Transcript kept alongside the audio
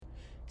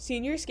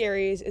Senior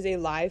Scaries is a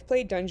live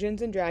play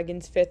Dungeons &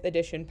 Dragons 5th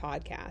edition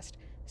podcast.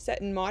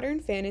 Set in modern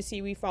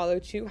fantasy, we follow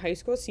two high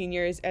school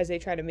seniors as they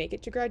try to make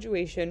it to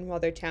graduation while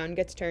their town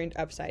gets turned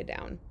upside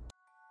down.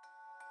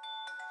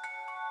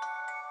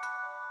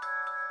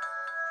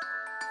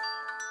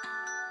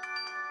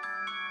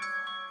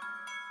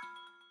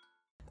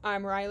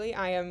 I'm Riley.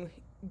 I am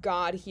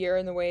God here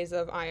in the ways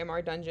of I am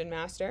our dungeon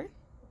master,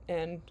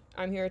 and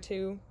I'm here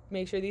to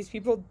make sure these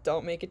people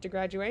don't make it to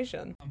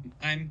graduation.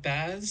 I'm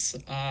Baz.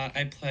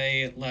 I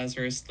play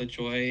Lazarus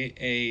Lajoie,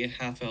 a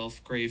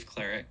half-elf grave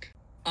cleric.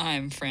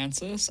 I'm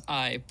Francis.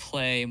 I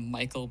play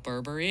Micheal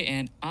Burberry,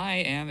 and I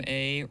am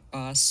a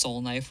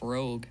soul knife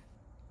rogue.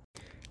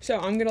 So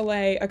I'm gonna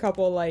lay a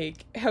couple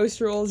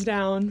house rules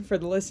down for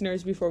the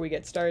listeners before we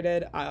get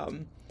started. I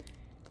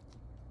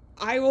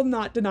will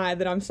not deny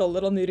that I'm still a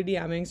little new to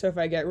DMing, so if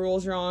I get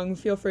rules wrong,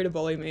 feel free to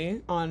bully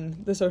me on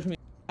the social media.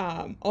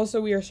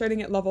 Also, we are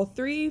starting at level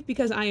 3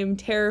 because I am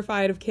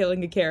terrified of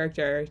killing a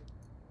character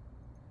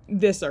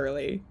this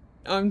early.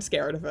 I'm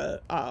scared of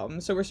it.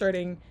 So we're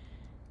starting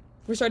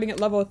at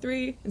level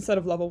 3 instead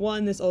of level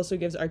 1. This also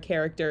gives our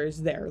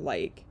characters their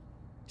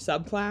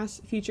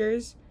subclass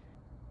features.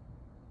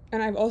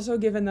 And I've also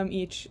given them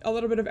each a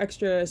little bit of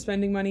extra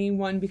spending money.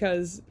 One,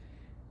 because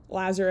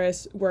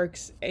Lazarus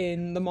works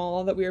in the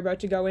mall that we are about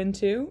to go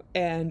into,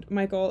 and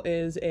Micheal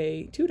is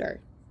a tutor.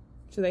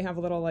 So they have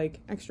a little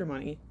extra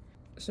money.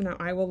 So now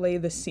I will lay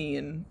the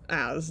scene,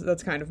 as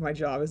that's kind of my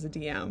job as a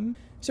DM.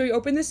 So we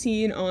open the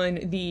scene on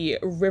the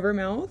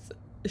Rivermouth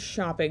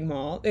shopping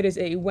mall. It is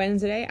a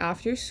Wednesday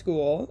after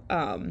school.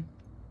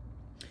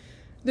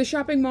 The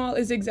shopping mall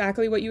is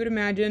exactly what you would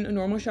imagine a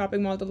normal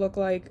shopping mall to look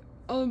like.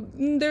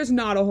 There's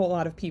not a whole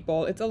lot of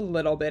people. It's a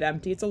little bit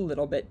empty. It's a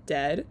little bit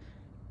dead.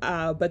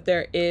 But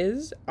there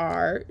is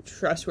our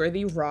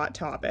trustworthy rot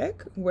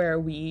topic where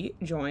we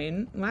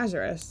join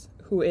Lazarus,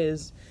 who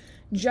is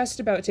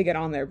just about to get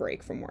on their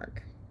break from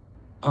work.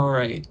 All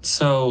right,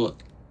 so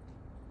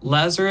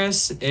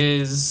Lazarus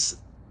is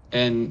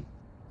an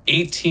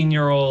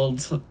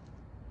 18-year-old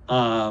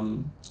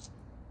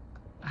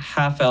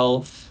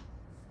half-elf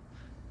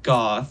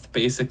goth,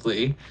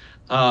 basically.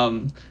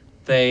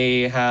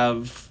 They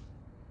have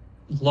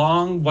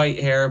long white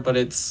hair, but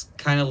it's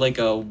kind of like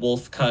a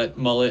wolf cut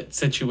mullet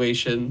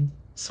situation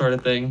sort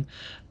of thing.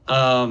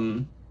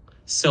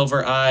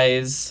 Silver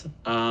eyes,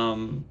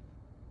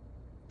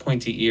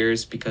 pointy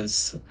ears,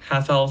 because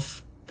half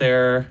elf,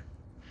 they're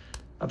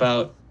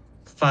about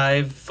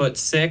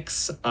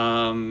 5'6",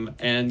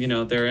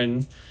 and they're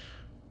in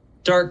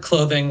dark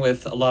clothing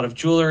with a lot of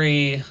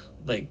jewelry,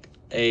 like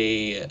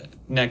a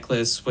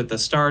necklace with a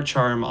star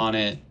charm on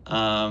it,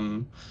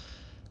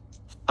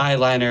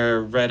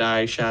 eyeliner, red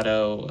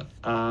eyeshadow.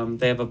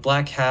 They have a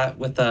black hat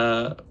with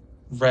a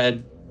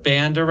red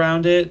band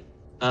around it,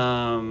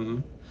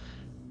 and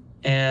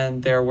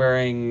they're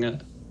wearing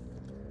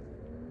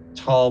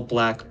tall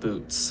black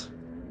boots.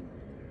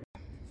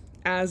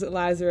 As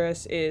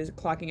Lazarus is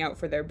clocking out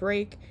for their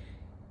break,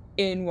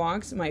 in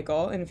walks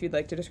Micheal, and if you'd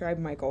like to describe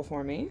Micheal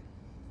for me.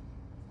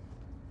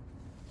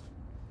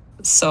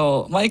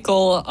 So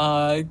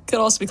Micheal could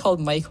also be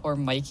called Mike or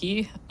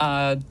Mikey.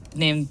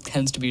 Name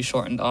tends to be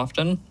shortened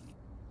often.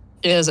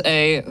 Is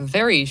a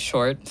very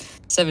short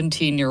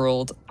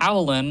 17-year-old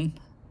owlin,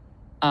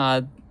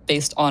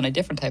 based on a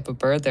different type of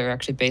bird. They're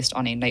actually based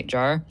on a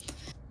nightjar,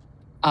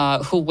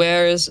 who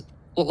wears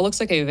what looks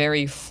like a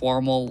very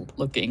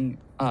formal-looking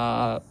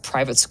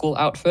private school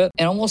outfit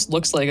and almost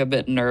looks like a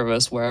bit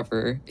nervous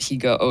wherever he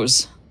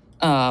goes.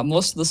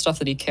 Most of the stuff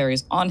that he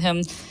carries on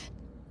him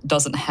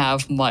doesn't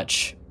have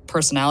much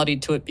personality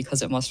to it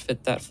because it must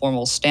fit that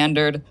formal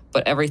standard,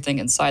 but everything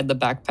inside the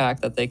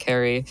backpack that they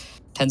carry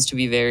tends to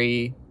be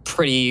very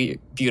pretty,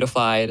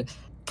 beautified,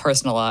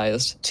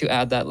 personalized to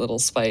add that little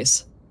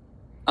spice.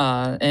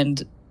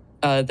 And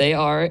they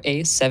are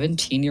a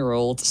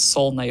 17-year-old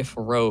soul knife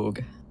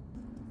rogue.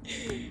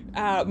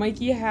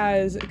 Mikey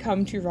has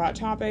come to Rot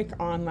Topic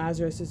on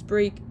Lazarus's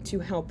break to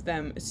help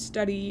them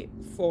study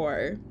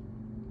for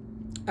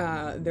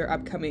their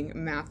upcoming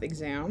math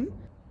exam.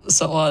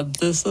 So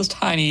this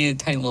tiny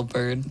little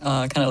bird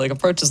kind of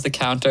approaches the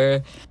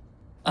counter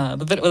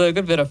with a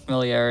good bit of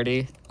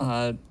familiarity.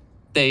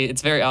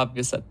 It's very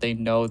obvious that they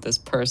know this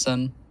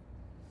person,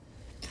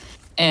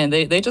 and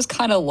they just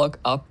kind of look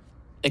up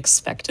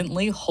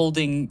expectantly,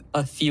 holding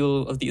a few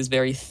of these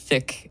very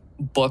thick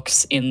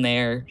books in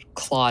their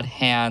clawed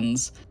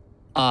hands.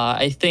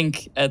 I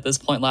think at this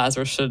point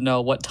Lazarus should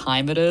know what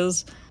time it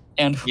is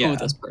and who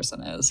this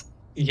person is.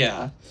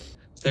 Yeah,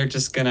 they're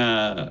just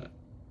gonna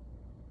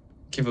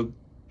give a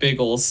big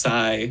old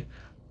sigh.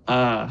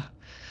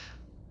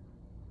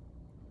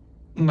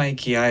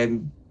 Mikey, I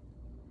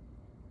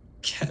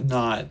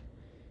cannot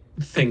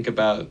think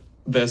about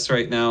this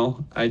right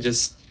now. I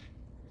just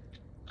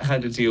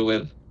had to deal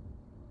with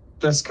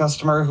this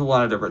customer who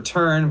wanted a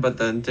return, but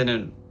then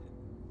didn't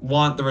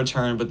want the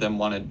return, but then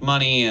wanted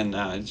money, and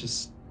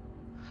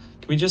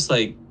can we just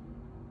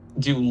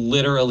do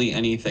literally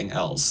anything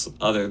else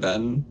other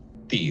than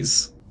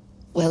these?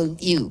 Well,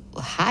 you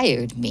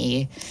hired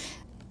me.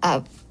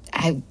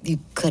 You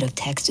could have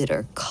texted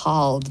or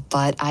called,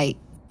 but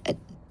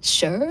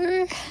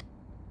sure?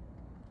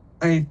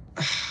 I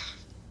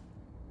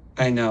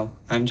know.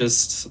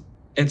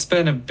 It's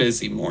been a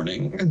busy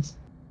morning.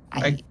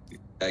 I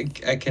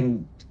I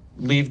can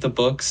leave the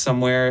books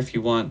somewhere if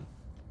you want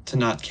to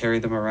not carry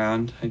them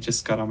around. I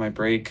just got on my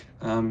break.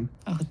 Oh,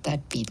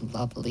 that'd be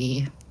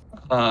lovely.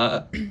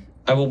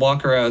 I will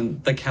walk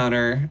around the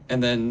counter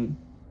and then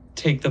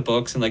take the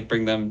books and like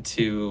bring them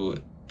to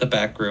the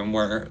back room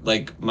where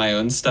like my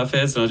own stuff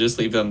is, and I'll just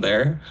leave them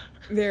there.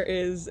 There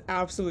is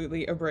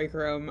absolutely a break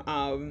room.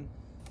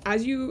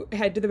 As you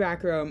head to the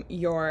back room,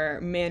 your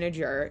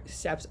manager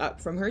steps up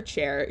from her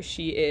chair.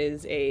 She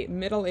is a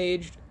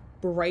middle-aged,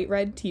 bright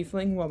red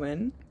tiefling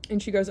woman,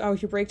 and she goes, "Oh,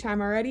 it's your break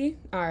time already?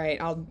 All right,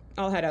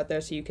 I'll head out there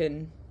so you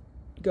can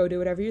go do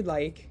whatever you'd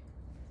like."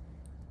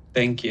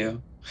 Thank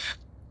you.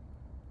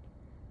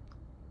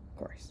 Of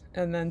course.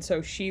 And then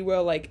so she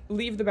will like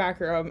leave the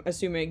back room,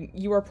 assuming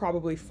you are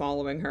probably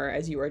following her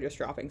as you are just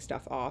dropping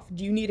stuff off.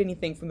 Do you need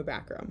anything from the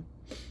back room?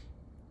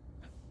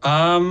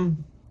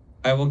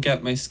 I will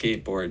get my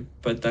skateboard,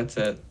 but that's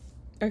it.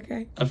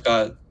 Okay. I've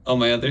got all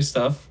my other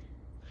stuff.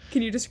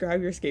 Can you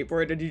describe your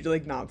skateboard, or did you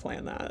like not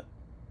plan that?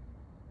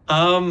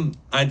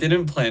 I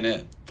didn't plan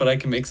it, but I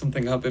can make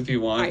something up if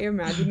you want. I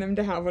imagine them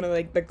to have one of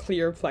like the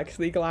clear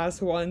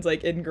plexiglass ones,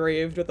 like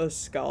engraved with a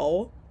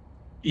skull.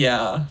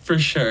 Yeah, for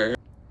sure.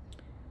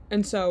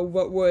 And so,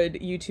 what would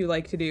you two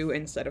like to do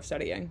instead of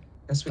studying?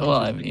 Guess we can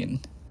Well, just I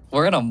mean,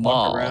 we're in a walk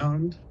mall.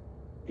 around,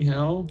 you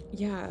know?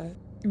 Yeah.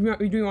 Do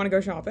you want to go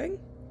shopping?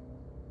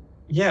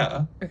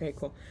 Yeah. Okay,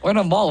 cool. We're in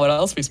a mall. What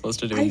else are we supposed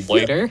to do? I feel-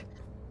 Loiter?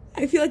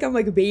 I feel like I'm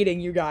like baiting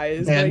you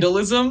guys. Like,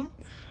 Vandalism?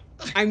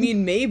 I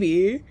mean,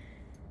 maybe.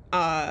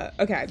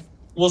 Okay.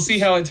 We'll see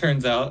how it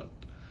turns out.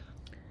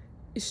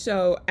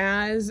 So,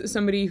 as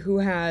somebody who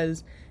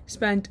has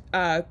spent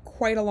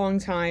quite a long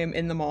time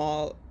in the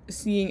mall,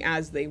 seeing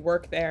as they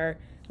work there,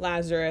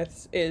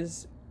 Lazarus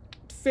is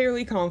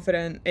fairly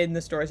confident in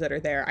the stores that are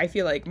there. I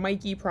feel like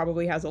Mikey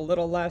probably has a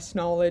little less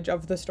knowledge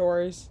of the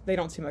stores. They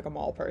don't seem like a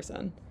mall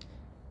person.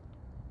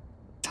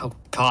 Oh,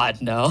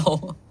 God,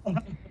 no.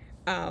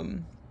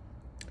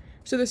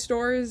 So the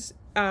stores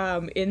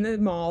in the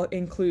mall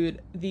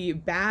include the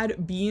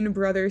Bad Bean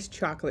Brothers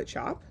Chocolate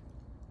Shop,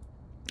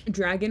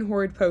 Dragon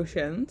Horde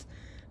Potions,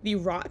 the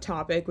Rot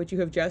Topic, which you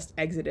have just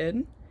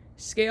exited,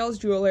 Scales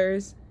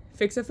Jewelers,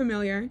 Fix a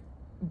Familiar,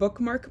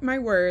 Bookmark My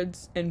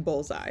Words, and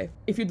Bullseye.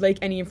 If you'd like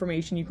any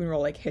information, you can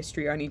roll like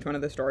history on each one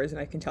of the stores, and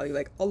I can tell you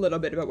like a little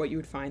bit about what you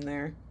would find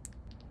there.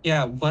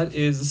 Yeah, what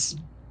is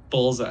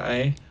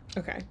Bullseye?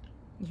 Okay.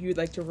 You'd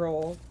like to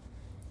roll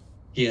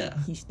Yeah.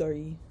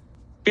 history.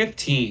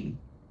 15.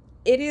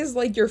 It is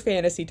like your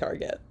fantasy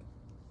target.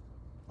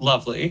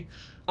 Lovely.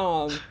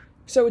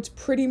 So it's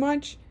pretty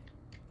much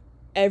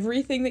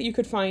everything that you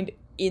could find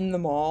in the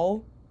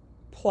mall,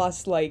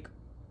 plus like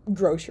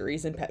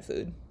groceries and pet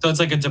food. So it's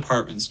like a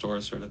department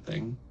store sort of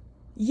thing.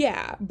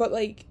 Yeah, but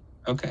like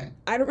Okay.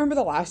 I don't remember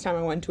the last time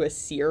I went to a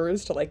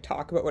Sears to like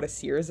talk about what a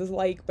Sears is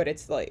like, but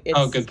it's like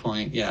Oh, good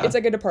point. Yeah. It's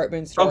like a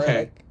department store, Okay.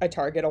 like a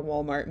Target, a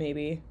Walmart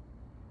maybe.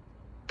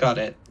 Got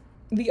it.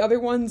 The other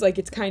ones, like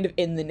it's kind of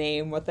in the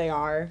name what they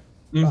are.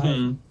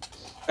 Mm-hmm.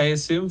 I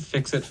assume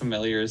Fix It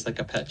Familiar is like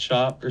a pet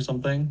shop or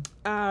something.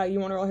 You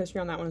want to roll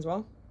history on that one as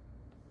well?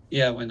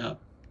 Yeah, why not?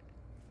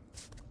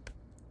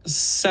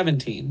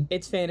 17.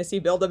 It's Fantasy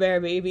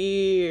Build-A-Bear,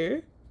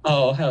 baby.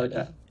 Oh, hell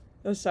yeah.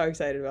 I was so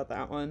excited about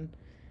that one.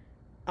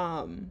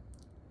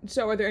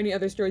 So are there any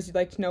other stores you'd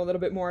like to know a little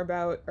bit more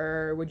about,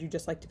 or would you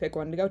just like to pick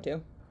one to go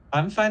to?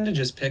 I'm fine to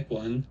just pick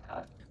one.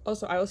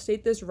 Also, I will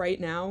state this right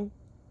now.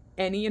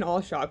 Any and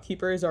all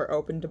shopkeepers are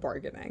open to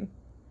bargaining.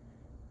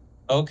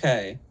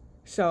 Okay.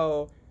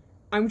 So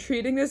I'm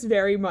treating this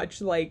very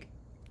much like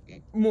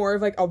more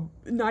of like a,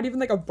 not even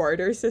like a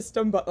barter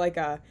system, but like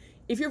a,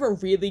 if you have a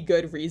really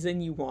good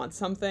reason you want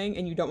something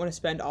and you don't want to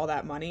spend all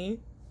that money,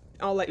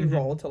 I'll let you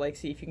roll to like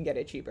see if you can get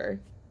it cheaper.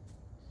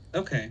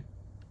 Okay.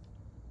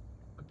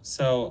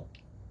 So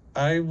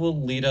I will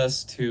lead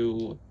us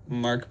to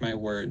Mark My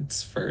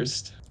Words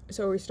first.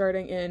 So we're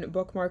starting in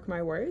Bookmark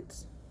My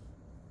Words.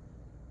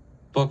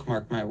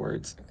 Bookmark My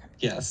Words. Okay.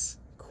 Yes.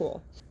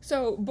 Cool.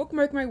 So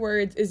Bookmark My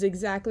Words is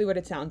exactly what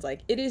it sounds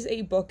like. It is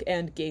a book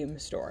and game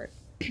store.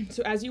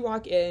 So as you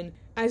walk in,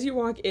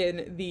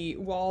 the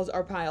walls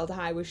are piled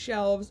high with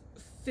shelves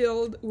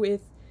filled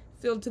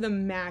to the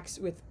max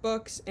with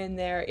books, and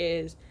there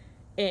is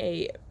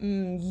a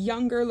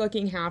younger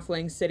looking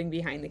halfling sitting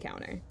behind the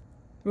counter.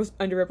 Most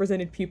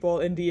underrepresented people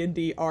in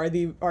D&D are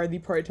the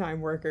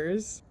part-time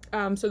workers.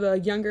 So the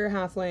younger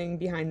halfling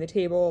behind the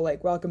table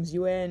like welcomes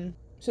you in.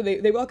 So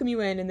they welcome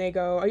you in and they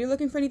go, "Are you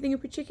looking for anything in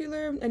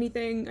particular? Are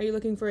you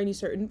looking for any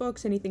certain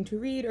books, anything to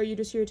read, or are you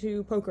just here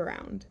to poke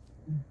around?"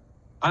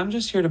 I'm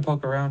just here to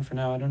poke around for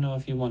now. I don't know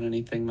if you want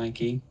anything,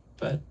 Mikey,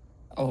 but...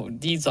 Oh,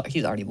 he's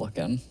already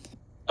looking.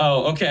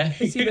 Oh, okay.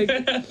 Is he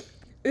like,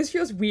 this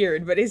feels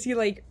weird, but is he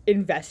like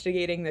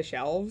investigating the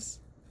shelves?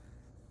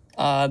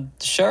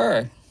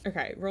 Sure.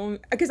 Okay, roll,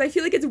 because I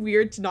feel like it's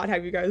weird to not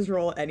have you guys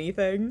roll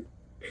anything.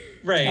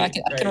 Right. I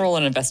can roll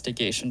an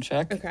investigation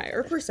check. Okay,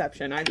 or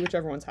perception,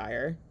 whichever one's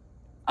higher.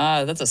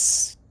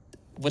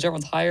 Whichever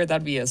one's higher,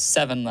 that'd be a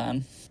 7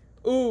 then.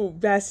 Ooh,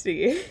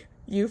 bestie.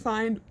 You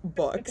find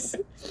books.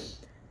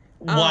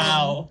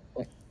 Wow.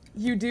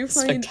 You do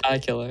find...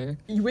 Spectacular.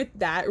 With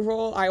that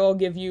roll, I will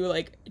give you,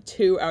 like,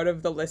 2 out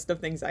of the list of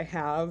things I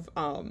have.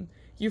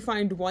 You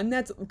find one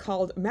that's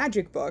called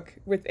Magic Book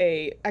with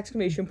a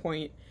exclamation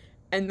point,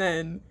 and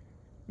then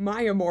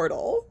My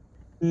Immortal.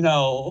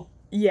 No.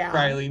 Yeah.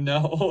 Riley,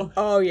 no.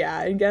 Oh,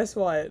 yeah, and guess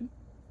what?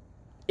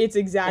 It's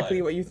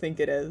exactly what you think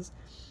it is.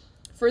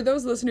 For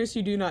those listeners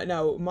who do not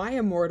know, My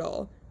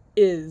Immortal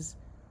is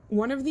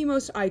one of the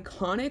most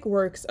iconic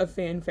works of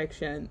fan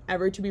fiction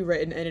ever to be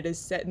written, and it is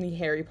set in the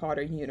Harry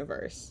Potter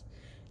universe.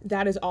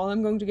 That is all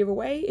I'm going to give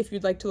away. If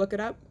you'd like to look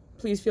it up,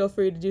 please feel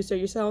free to do so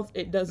yourself.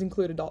 It does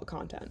include adult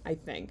content, I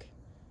think.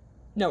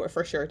 No, it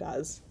for sure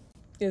does.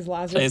 Is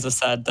Lazarus... Today's a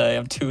sad day.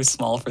 I'm too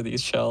small for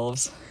these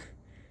shelves.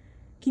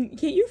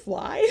 Can't you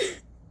fly?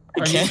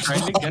 Are you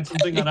trying to get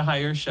something on a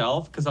higher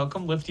shelf? Because I'll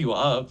come lift you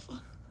up.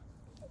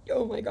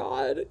 Oh my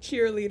god,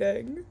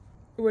 cheerleading.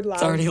 Would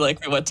It's already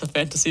like we went to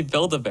Fantasy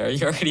Build-A-Bear.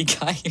 You already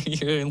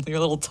got your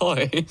little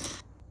toy.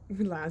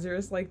 Would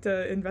Lazarus like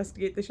to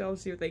investigate the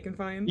shelves, see what they can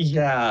find?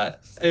 Yeah.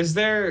 Is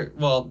there...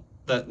 Well,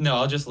 no,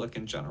 I'll just look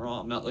in general.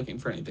 I'm not looking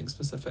for anything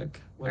specific.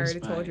 I already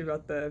told you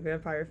about the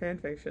vampire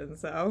fanfiction,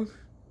 so...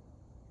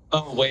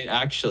 Oh, wait,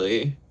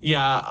 actually.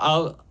 Yeah,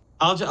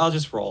 I'll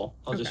just roll.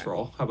 I'll just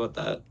roll. How about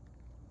that?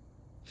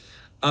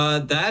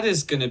 That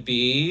is gonna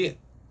be...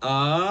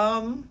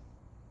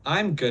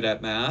 I'm good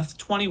at math.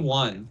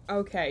 21.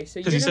 Okay,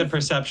 so because you said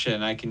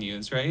perception I can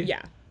use, right?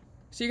 Yeah.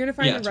 So you're gonna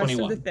find the rest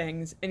 21. of the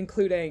things,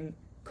 including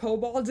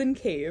kobolds and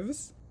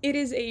caves. It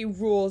is a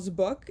rules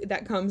book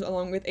that comes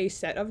along with a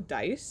set of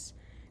dice.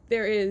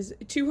 There is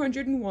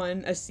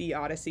 201 A Sea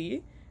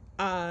Odyssey,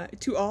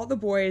 To All the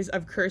Boys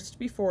I've Cursed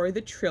Before,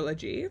 the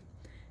trilogy,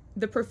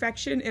 The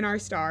Perfection in Our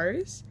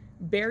Stars,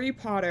 Barry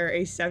Potter,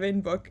 a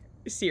 7-book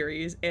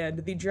series,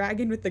 and The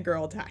Dragon with the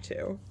Girl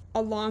Tattoo,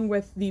 along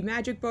with the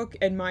Magic Book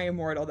and My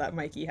Immortal that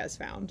Mikey has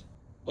found.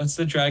 What's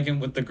the Dragon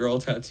with the Girl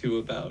Tattoo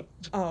about?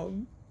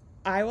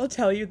 I will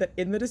tell you that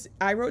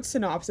I wrote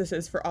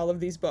synopsises for all of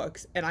these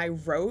books, and I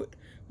wrote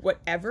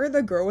whatever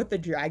the girl with the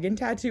dragon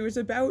tattoo is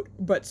about,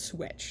 but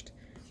switched.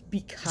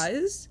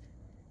 Because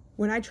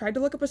when I tried to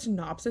look up a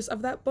synopsis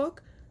of that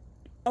book,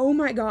 oh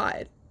my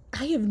god,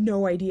 I have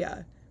no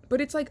idea.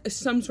 But it's like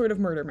some sort of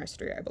murder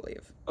mystery, I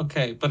believe.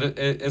 Okay, but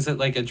is it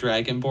like a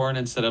dragonborn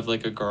instead of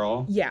like a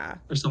girl? Yeah.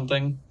 Or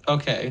something?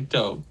 Okay,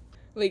 dope.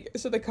 Like,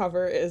 so the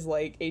cover is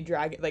like a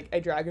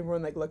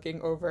dragonborn like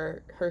looking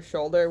over her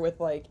shoulder with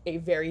like a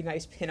very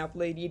nice pinup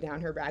lady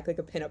down her back, like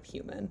a pinup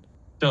human.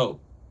 Dope.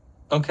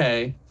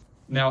 Okay.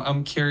 Now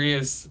I'm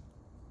curious,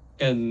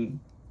 and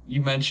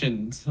you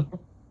mentioned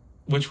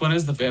which one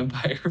is the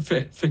vampire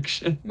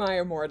fiction? My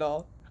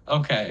Immortal.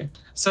 Okay.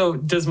 So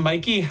does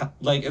Mikey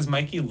is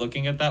Mikey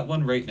looking at that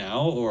one right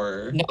now,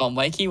 or No,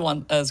 Mikey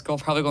is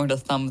probably going to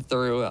thumb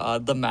through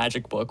the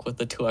Magic Book with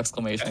the 2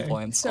 exclamation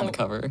points on the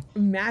cover.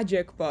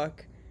 Magic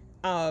Book.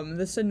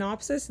 The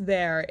synopsis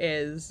there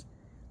is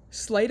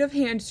sleight of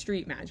hand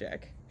street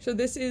magic. So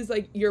this is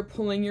like you're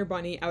pulling your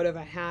bunny out of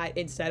a hat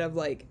instead of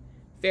like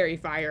fairy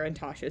fire and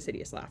Tasha's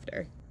hideous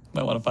laughter.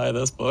 Might want to buy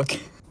this book.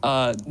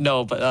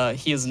 No, but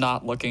he is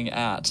not looking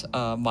at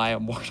My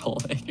Immortal.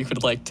 If you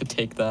would like to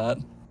take that,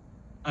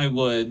 I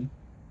would.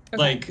 Okay.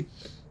 Like,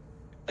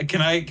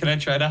 can I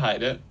try to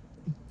hide it?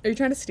 Are you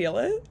trying to steal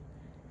it?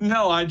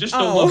 No, I just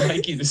don't want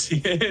Mikey to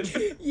see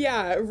it.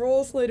 Yeah,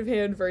 roll sleight of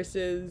hand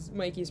versus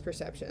Mikey's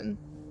perception.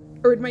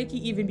 Or would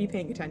Mikey even be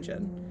paying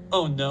attention?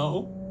 Oh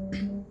no.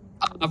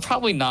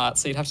 probably not.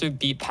 So you'd have to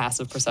beat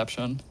passive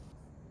perception.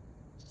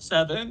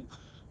 7.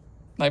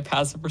 My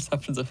passive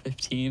perception's a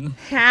 15.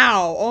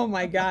 How? Oh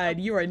my god,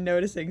 you are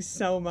noticing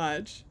so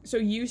much. So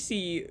you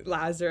see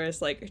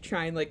Lazarus like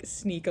try and like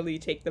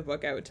sneakily take the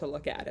book out to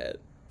look at it.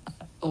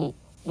 Oh,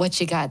 what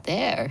you got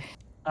there?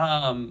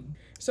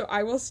 So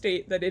I will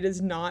state that it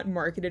is not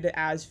marketed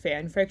as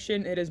fan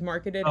fiction. It is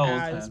marketed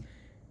as... Okay.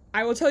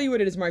 I will tell you what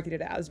it is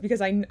marketed as,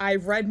 because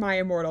I've read My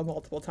Immortal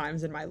multiple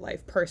times in my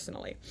life,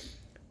 personally.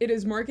 It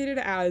is marketed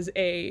as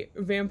a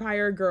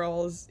vampire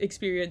girl's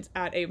experience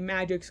at a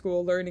magic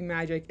school, learning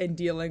magic, and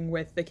dealing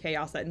with the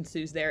chaos that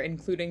ensues there,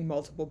 including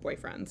multiple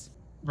boyfriends.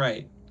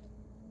 Right.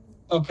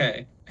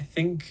 Okay. I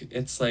think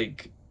it's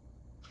like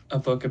a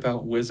book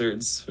about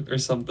wizards or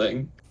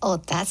something. Oh,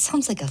 that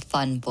sounds like a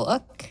fun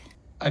book.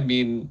 I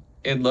mean,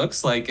 it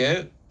looks like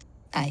it.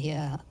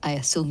 I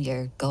assume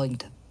you're going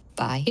to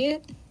buy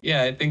it?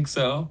 Yeah, I think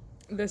so.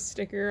 The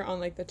sticker on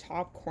like the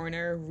top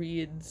corner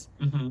reads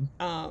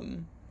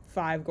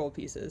 5 gold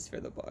pieces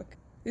for the book.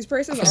 These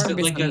prices For some are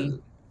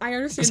reason, I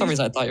understand. For some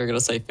reason, I thought you were gonna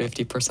say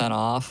 50%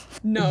 off.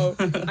 No,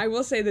 I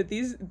will say that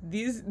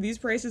these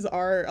prices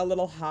are a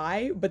little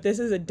high, but this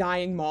is a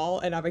dying mall,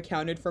 and I've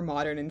accounted for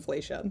modern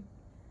inflation.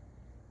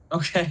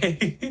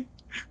 Okay.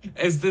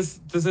 Does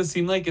it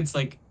seem like it's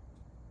like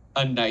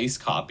a nice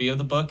copy of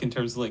the book in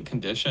terms of like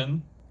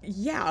condition?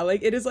 Yeah,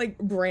 like it is like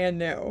brand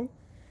new.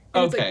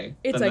 And Okay,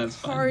 it's then like that's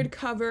fine.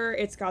 hardcover.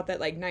 It's got that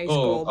like nice Oh,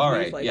 gold all leaf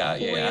right. like Yeah,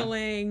 yeah, yeah.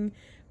 foiling.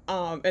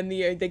 And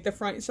the like the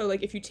front. So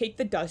like if you take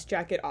the dust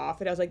jacket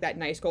off, it has like that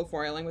nice gold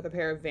foiling with a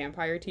pair of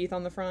vampire teeth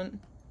on the front.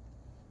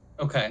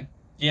 Okay.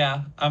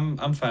 Yeah,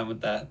 I'm fine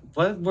with that.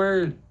 What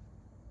were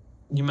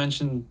you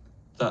mentioned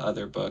the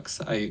other books?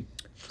 I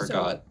So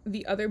forgot.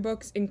 the other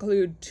books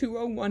include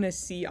 201 A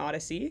Sea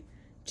Odyssey,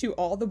 To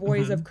All the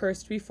Boys Mm-hmm. of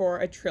Cursed Before,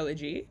 a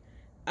trilogy,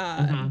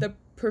 Mm-hmm. The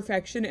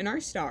Perfection in Our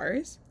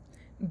Stars,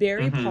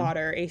 Barry Mm-hmm.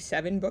 Potter, a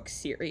 7-book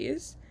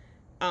series,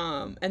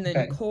 and then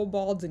Okay.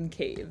 Kobolds and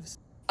Caves.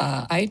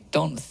 I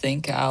don't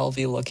think I'll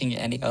be looking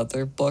at any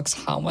other books.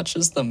 How much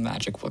is the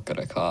magic book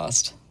gonna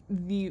cost?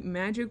 The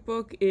magic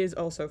book is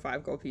also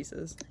 5 gold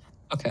pieces.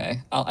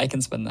 Okay, I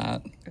can spend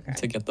that Okay.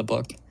 to get the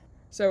book.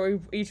 So we're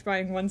each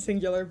buying one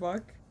singular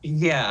book,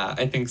 Yeah,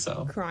 I think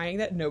so. crying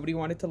that nobody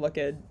wanted to look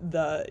at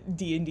the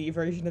D&D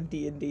version of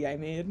D&D I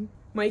made.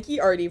 Mikey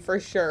already for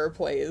sure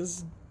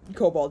plays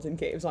Kobolds and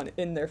Caves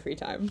in their free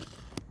time.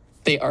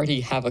 They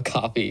already have a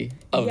copy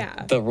of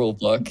Yeah. the rule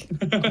book.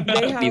 They Don't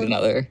need have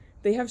another.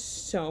 they have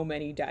so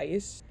many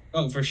dice.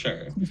 Oh, for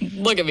sure.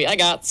 Look at me, I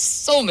got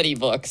so many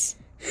books.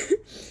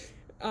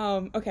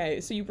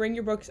 Okay, so you bring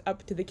your books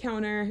up to the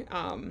counter,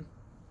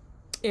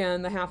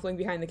 and the halfling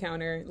behind the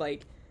counter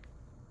like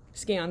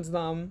scans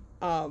them,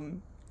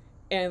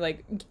 and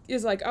like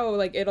is like, oh,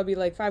 like it'll be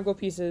like 5 gold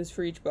pieces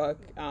for each book,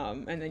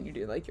 and then you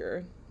do like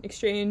your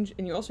exchange,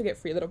 and you also get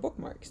free little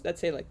bookmarks that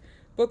say like,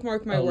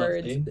 bookmark my Oh,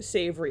 words, lovely.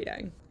 save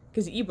reading,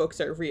 because ebooks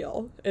are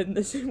real in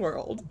this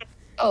world.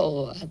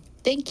 Oh,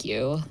 thank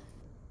you.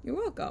 You're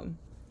welcome.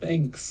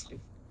 Thanks.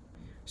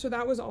 So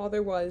that was all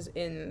there was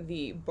in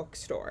the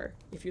bookstore.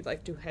 If you'd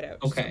like to head out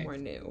Okay. somewhere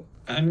new.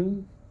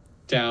 I'm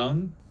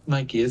down.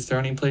 Mikey, is there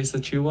any place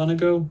that you want to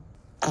go?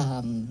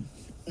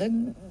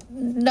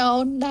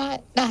 No,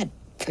 not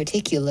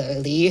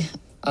particularly.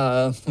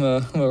 I'm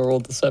gonna roll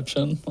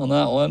deception on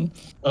that one.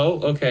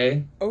 Oh,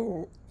 okay.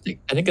 Oh, I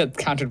think that's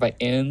countered by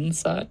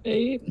insight.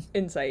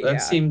 insight. That Yeah.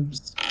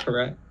 seems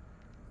correct.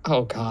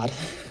 Oh god.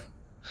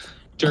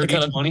 Dirty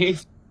got a- 20?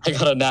 I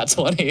got a nat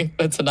 20.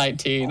 It's a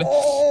 19.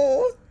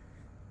 Oh.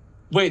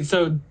 Wait,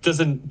 so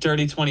doesn't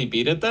Dirty 20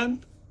 beat it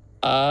then?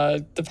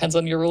 Depends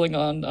on your ruling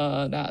on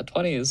nat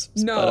 20s.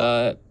 No.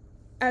 But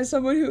As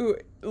someone who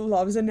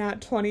loves a nat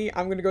 20,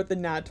 I'm gonna go with the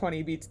nat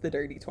 20 beats the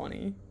dirty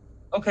 20.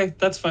 Okay,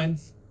 that's fine.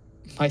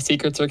 my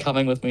secrets are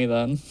coming with me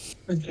then.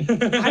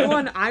 I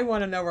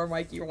want to know where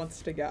Mikey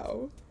wants to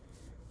go.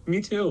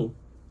 Me too.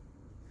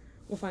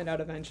 We'll find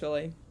out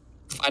eventually.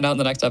 Find out in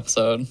the next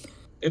episode.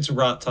 It's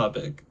rot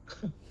topic.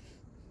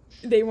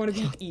 They want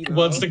to be emo.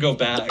 Wants to go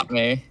back.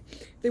 Me.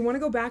 They want to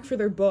go back for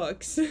their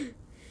books.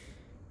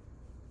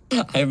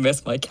 I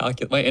miss my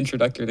my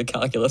introductory to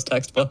calculus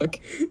textbook.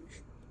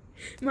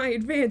 My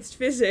advanced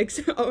physics.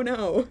 Oh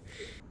no.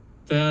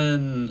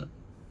 Then,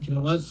 you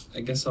know what?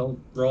 I guess I'll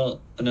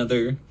roll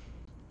another.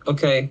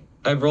 Okay,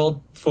 I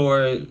rolled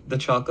for the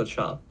chocolate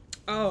shop.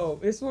 Oh,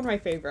 this is one of my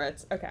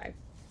favorites. Okay.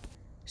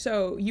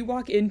 So you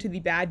walk into the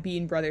Bad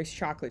Bean Brothers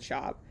chocolate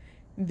shop.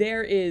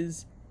 There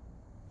is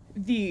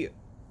the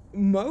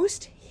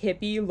most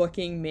hippie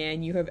looking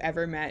man you have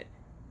ever met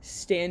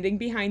standing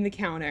behind the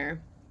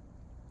counter.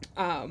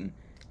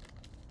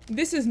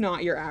 This is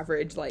not your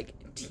average, like,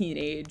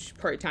 teenage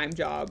part-time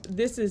job.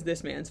 This is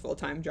this man's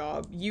full-time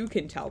job. You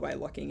can tell by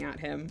looking at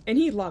him. And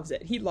he loves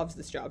it. He loves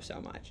this job so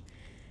much.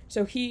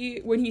 So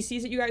when he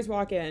sees that you guys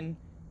walk in,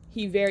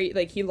 he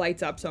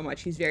lights up so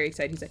much. He's very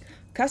excited. He's like,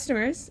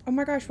 customers, oh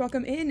my gosh,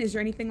 welcome in. Is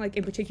there anything, like,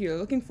 in particular you're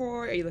looking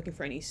for? Are you looking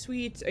for any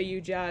sweets? Are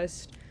you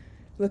just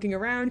looking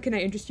around? Can I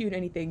interest you in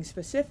anything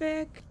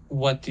specific?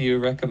 What do you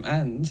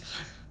recommend?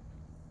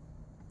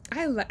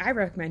 I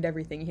recommend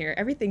everything here.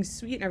 Everything's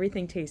sweet and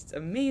everything tastes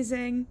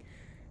amazing.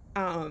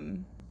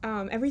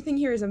 Everything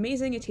here is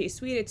amazing. It tastes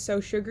sweet. It's so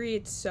sugary.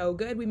 It's so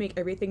good. We make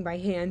everything by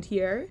hand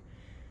here.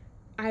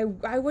 I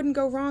wouldn't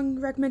go wrong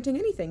recommending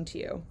anything to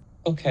you.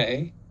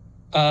 Okay.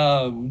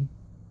 In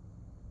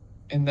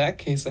that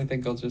case, I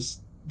think I'll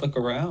just look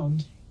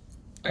around.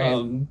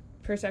 All right.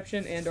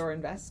 Perception and or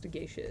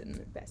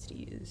investigation,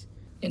 besties.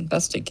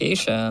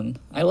 Investigation.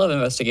 I love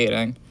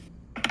investigating.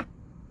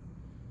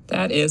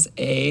 That is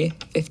a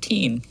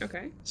 15.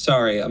 Okay.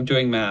 Sorry, I'm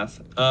doing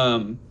math.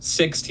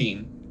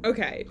 16.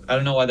 Okay. I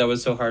don't know why that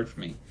was so hard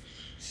for me.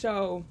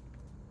 So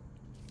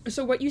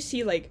what you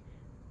see, like,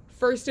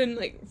 first and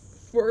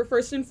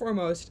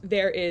foremost,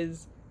 there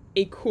is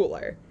a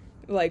cooler.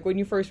 Like, when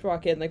you first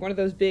walk in, like one of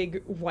those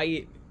big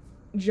white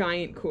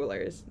giant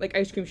coolers, like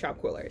ice cream shop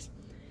coolers.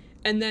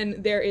 And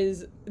then there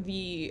is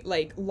the,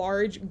 like,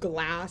 large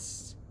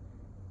glass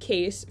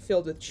case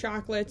filled with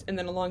chocolates, and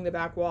then along the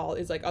back wall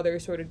is, like, other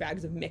assorted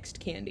bags of mixed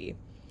candy.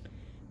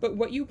 But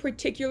what you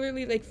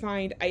particularly, like,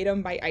 find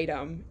item by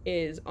item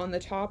is on the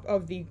top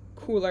of the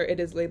cooler, it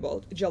is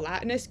labeled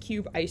gelatinous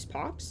cube ice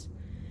pops.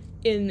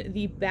 In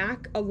the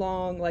back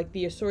along, like,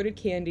 the assorted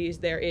candies,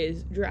 there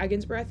is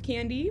dragon's breath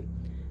candy,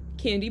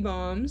 candy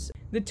bombs,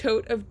 the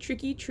tote of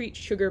tricky treat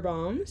sugar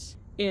bombs,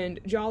 and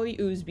jolly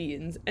ooze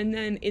beans. And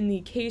then in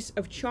the case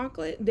of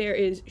chocolate, there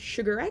is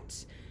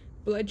sugarettes,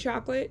 blood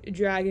chocolate,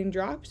 dragon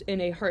drops,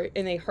 and a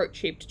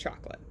heart-shaped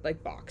chocolate,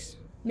 like box.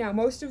 Now,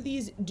 most of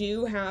these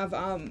do have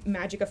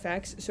magic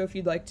effects, so if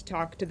you'd like to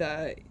talk to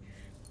the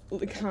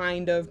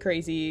kind of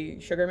crazy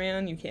sugar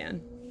man, you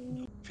can.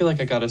 I feel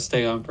like I gotta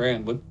stay on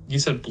brand. What you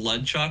said,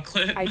 blood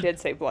chocolate? I did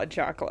say blood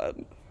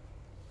chocolate.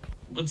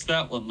 What's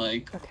that one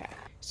like? Okay.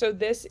 So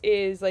this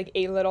is like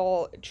a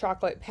little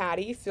chocolate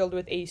patty filled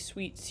with a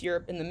sweet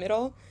syrup in the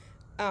middle.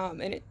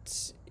 And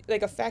it's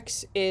like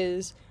effects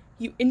is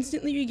you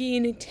instantly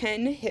regain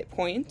 10 hit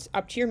points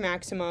up to your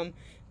maximum,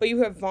 but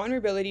you have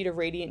vulnerability to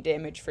radiant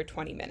damage for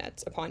 20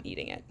 minutes upon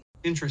eating it.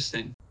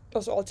 Interesting.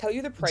 Also, I'll tell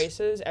you the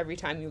prices every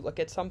time you look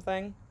at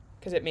something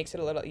because it makes it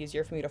a little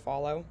easier for me to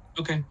follow.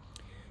 Okay.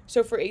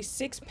 So for a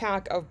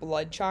 6-pack of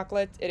blood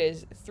chocolates, it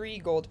is 3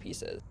 gold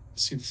pieces.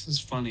 See, this is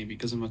funny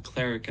because I'm a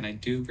cleric and I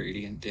do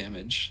radiant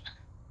damage.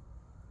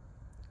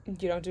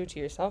 You don't do it to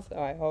yourself,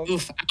 though, I hope.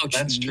 Oof, ouch,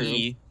 That's true.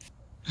 me.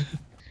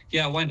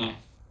 Yeah, why not?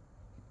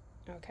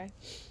 Okay.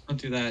 I'll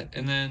do that.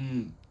 And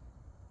then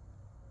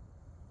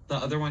the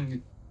other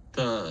one,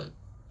 the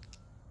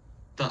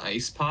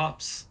ice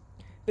pops.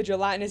 The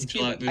gelatinous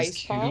cube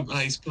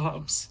Ice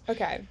pops.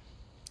 Okay.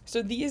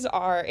 So these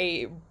are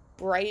a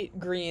bright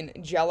green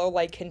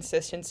jello-like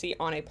consistency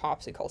on a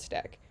popsicle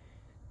stick.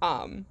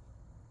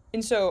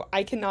 And so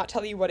I cannot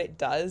tell you what it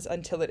does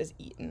until it is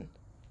eaten.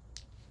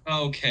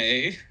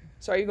 Okay.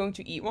 So are you going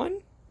to eat one?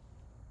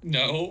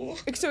 No.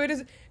 So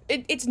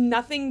it's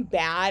nothing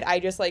bad. I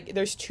just like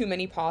there's too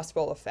many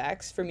possible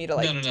effects for me to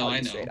like tell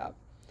you straight up.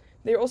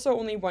 They're also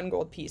only 1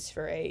 gold piece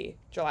for a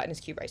gelatinous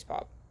cube ice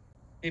pop.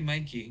 Hey,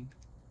 Mikey.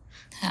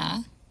 Huh?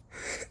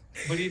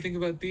 What do you think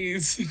about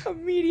these?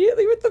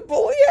 Immediately with the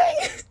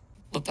bullying.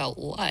 About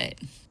what?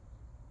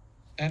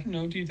 I don't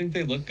know. Do you think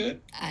they look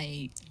good?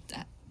 I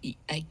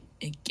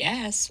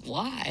guess.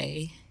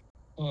 Why?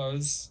 Well, I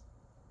was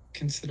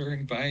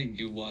considering buying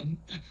you one.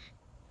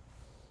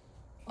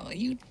 Well,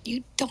 you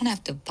don't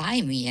have to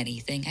buy me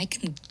anything. I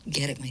can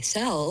get it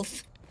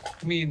myself.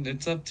 I mean,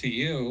 it's up to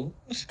you.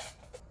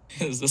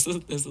 Is this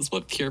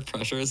what peer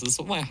pressure is? Is this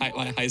what my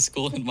high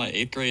school and my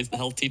 8th grade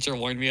health teacher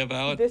warned me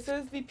about? This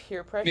is the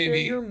peer pressure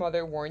Maybe. your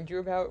mother warned you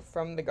about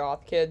from the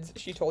goth kids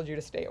she told you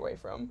to stay away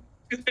from.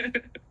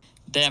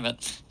 Damn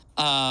it.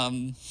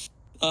 Yeah,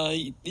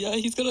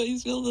 he's gonna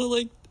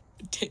like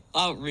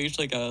outreach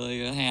like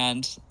a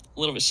hand, a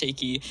little bit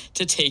shaky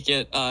to take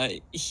it.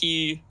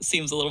 He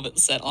seems a little bit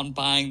set on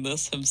buying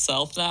this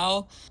himself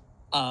now.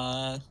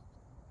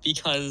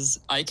 Because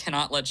I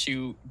cannot let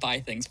you buy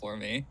things for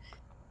me.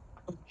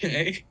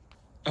 Okay.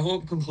 I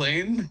won't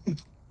complain.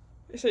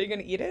 So you're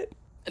gonna eat it?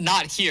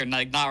 Not here,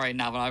 not right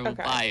now, but I will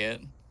Okay. buy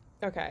it.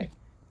 Okay.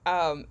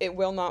 It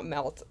will not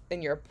melt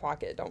in your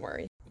pocket, don't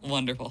worry.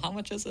 Wonderful. How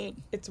much is it?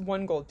 It's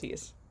 1 gold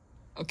piece.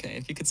 Okay,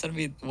 if you could send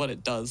me what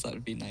it does, that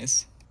would be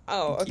nice.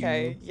 Oh, Thank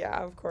okay. you.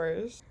 Yeah, of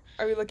course.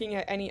 Are we looking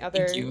at any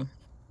other... Thank you.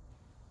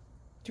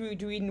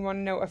 Do we want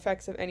to know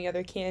effects of any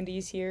other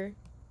candies here?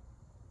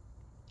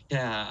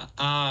 Yeah.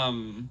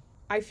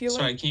 I feel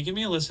Sorry, like can you give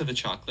me a list of the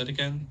chocolate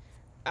again?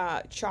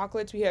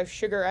 chocolates, we have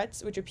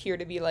sugarettes, which appear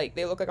to be like,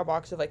 they look like a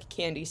box of like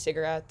candy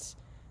cigarettes.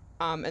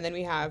 And then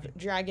we have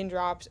dragon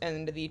drops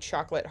and the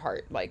chocolate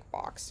heart like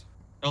box.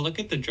 Oh, look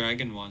at the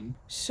dragon one.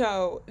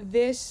 So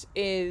this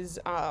is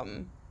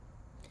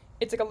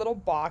it's like a little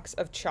box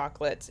of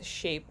chocolates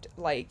shaped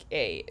like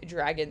a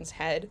dragon's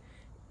head.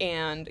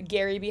 And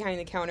Gary behind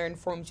the counter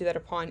informs you that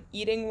upon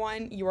eating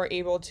one, you are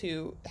able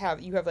to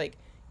have like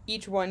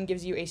each one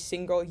gives you a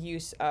single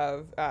use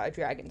of a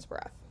dragon's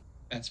breath.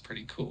 That's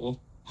pretty cool.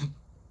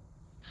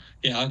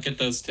 Yeah, I'll get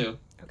those too.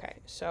 Okay,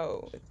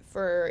 so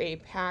for a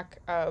pack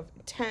of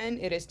 10,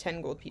 it is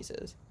 10 gold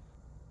pieces.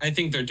 I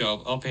think they're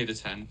dope. I'll pay the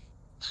 10.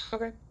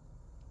 Okay.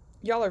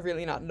 Y'all are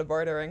really not into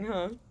bartering,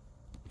 huh?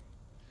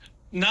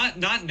 Not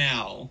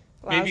now.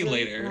 Maybe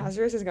later.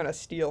 Lazarus is gonna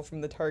steal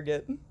from the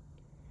Target.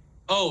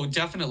 Oh,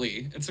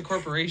 definitely. It's a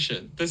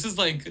corporation. This is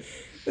like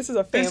This is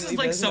a family this is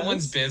like business.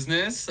 someone's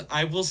business.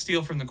 I will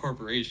steal from the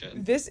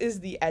corporation. This is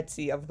the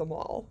Etsy of them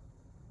all.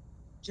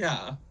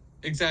 Yeah,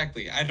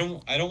 exactly. I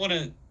don't want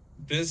to.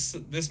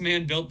 This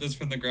man built this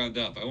from the ground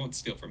up. I won't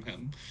steal from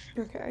him.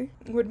 Okay.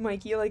 Would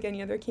Mikey like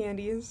any other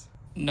candies?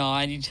 No,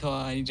 I need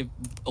to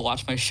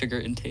watch my sugar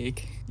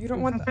intake. You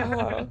don't want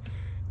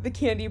the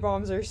candy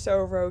bombs are so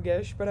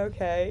roguish, but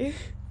okay.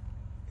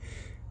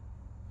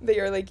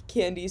 They are like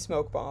candy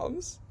smoke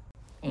bombs.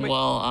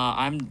 Well,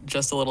 I'm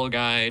just a little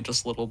guy,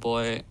 just a little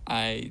boy.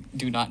 I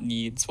do not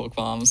need smoke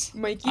bombs.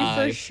 Mikey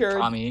for sure.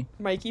 Tommy.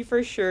 Mikey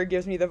for sure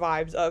gives me the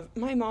vibes of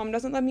my mom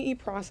doesn't let me eat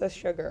processed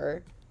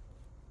sugar.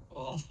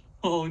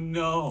 Oh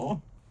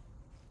no.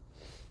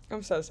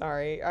 I'm so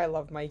sorry. I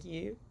love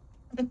Mikey.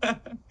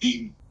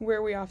 Where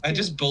are we off to? I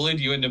just bullied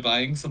you into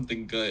buying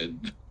something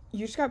good.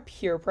 You just got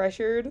peer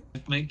pressured.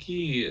 If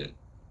Mikey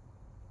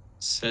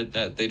said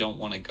that they don't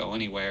want to go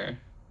anywhere,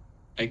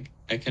 I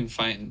can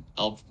find.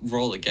 I'll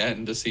roll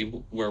again to see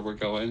where we're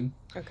going.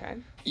 Okay.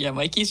 Yeah,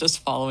 Mikey's just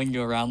following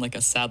you around like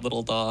a sad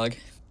little dog.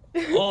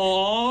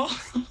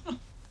 Aww.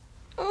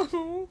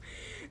 Oh,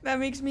 that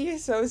makes me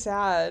so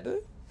sad.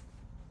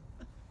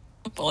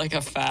 But like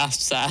a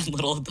fast, sad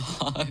little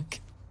dog.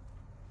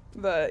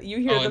 You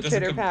hear Oh, the it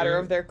doesn't pitter patter compare?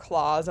 of their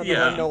claws on the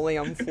Yeah.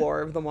 linoleum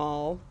floor of the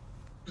mall.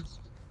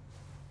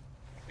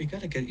 We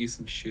gotta get you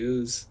some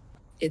shoes.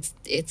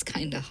 It's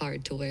kind of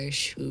hard to wear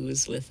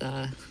shoes with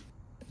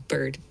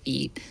bird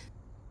feet.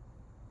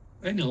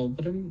 I know,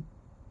 but I'm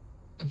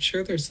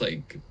sure there's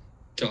like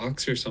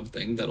docks or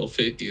something that'll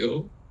fit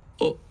you.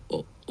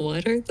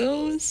 What are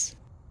those?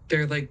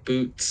 They're like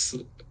boots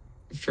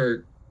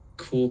for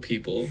cool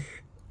people.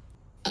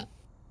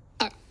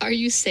 Are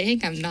you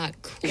saying I'm not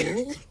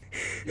cool?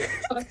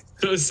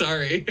 So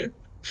sorry.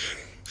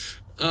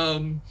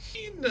 I'm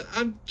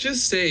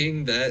just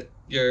saying that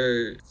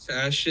your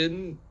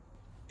fashion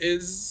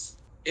is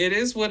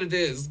what it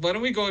is. Why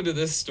don't we go into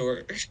this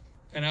store?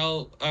 And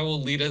I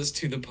will lead us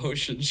to the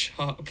potion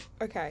shop.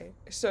 Okay,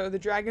 so the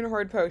Dragon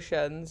Horde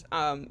potions,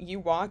 you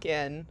walk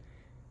in.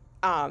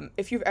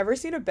 If you've ever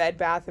seen a Bed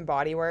Bath and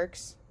Body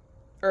Works,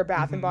 or a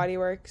Bath and Body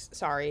Works,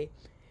 sorry,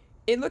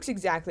 it looks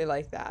exactly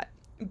like that,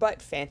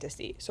 but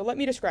fantasy. So let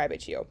me describe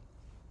it to you.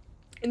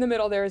 In the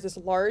middle, there is this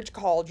large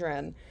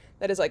cauldron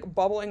that is like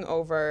bubbling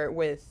over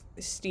with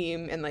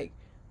steam and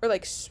or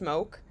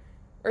smoke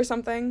or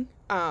something.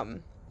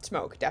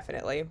 Smoke,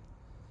 definitely.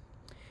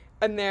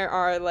 And there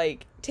are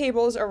like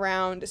tables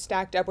around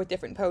stacked up with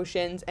different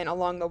potions, and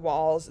along the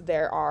walls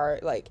there are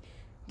like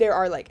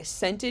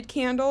scented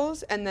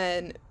candles, and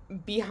then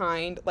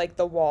behind like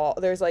the wall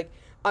there's like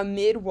a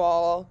mid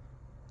wall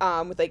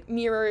with like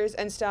mirrors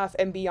and stuff,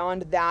 and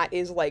beyond that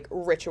is like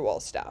ritual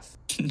stuff.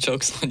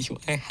 Joke's on you,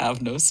 I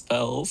have no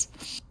spells.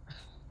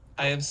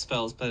 I have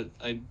spells, but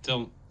I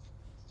don't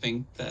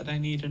think that I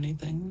need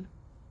anything.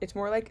 It's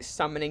more like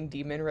summoning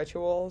demon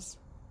rituals.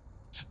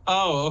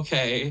 Oh,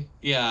 okay.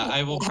 Yeah,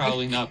 I will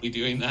probably not be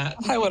doing that.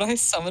 Why would I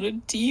summon a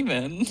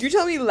demon? You're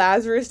telling me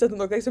Lazarus doesn't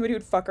look like somebody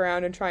who'd fuck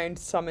around and try and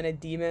summon a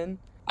demon?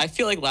 I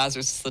feel like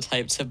Lazarus is the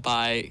type to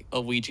buy a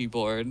Ouija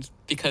board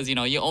because, you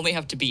know, you only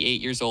have to be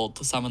 8 years old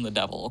to summon the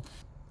devil.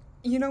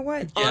 You know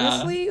what? Yeah.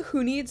 Honestly,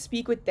 who needs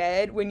Speak with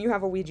Dead when you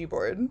have a Ouija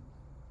board?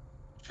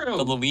 The True.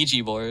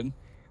 Luigi board.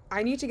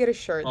 I need to get a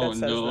shirt that Oh,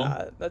 says no.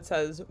 that. That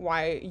says,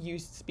 why you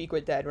speak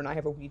with dead when I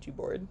have a Ouija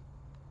board.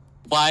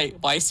 Why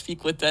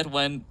speak with dead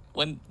when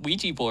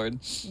Ouija board?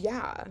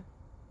 Yeah.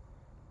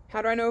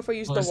 How do I know if I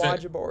use Well, the is there-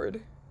 Ouija board?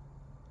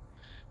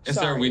 Is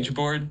there a Sorry. Ouija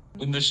board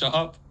in the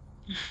shop?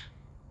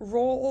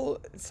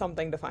 Roll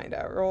something to find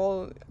out.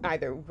 Roll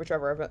either,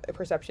 whichever, of a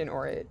perception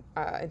or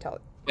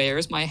intelligence.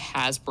 Where's my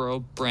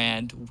Hasbro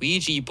brand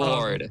Ouija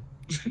board?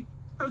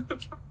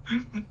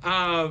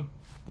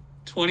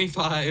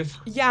 25.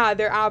 Yeah,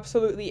 there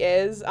absolutely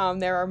is.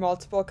 There are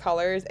multiple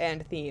colors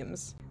and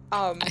themes.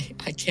 I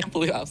can't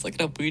believe I was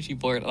looking up Ouija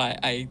board and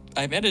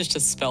I managed to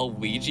spell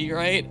Ouija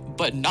right,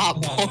 but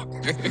not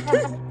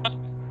board.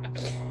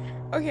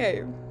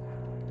 Okay.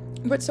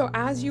 But so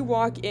as you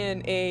walk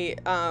in, a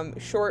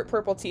short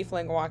purple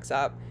tiefling walks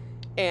up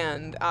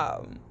and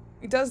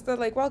does the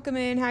like, welcome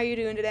in, how you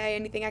doing today?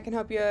 Anything I can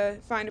help you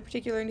find in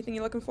particular? Anything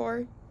you're looking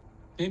for?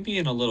 Maybe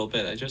in a little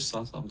bit. I just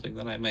saw something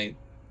that I might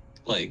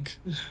like.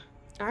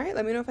 All right,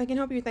 let me know if I can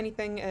help you with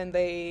anything. And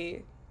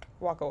they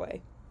walk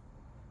away.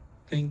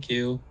 Thank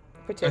you.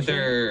 Petition.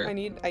 there- I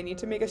need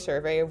to make a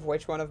survey of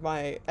which one of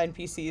my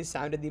NPCs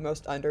sounded the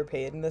most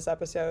underpaid in this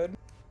episode.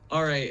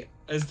 All right.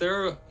 Is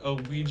there a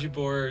Ouija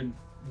board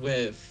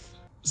with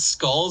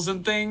skulls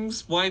and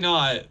things? Why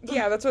not?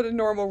 Yeah, that's what a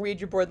normal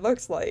Ouija board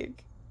looks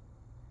like.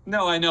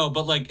 No, I know,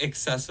 but like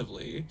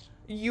excessively.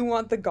 You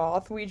want the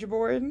goth Ouija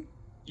board?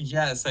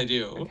 Yes, I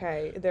do.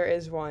 Okay, there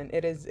is one.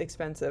 It is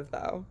expensive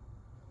though.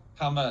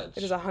 How much?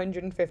 It is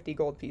 150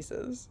 gold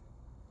pieces.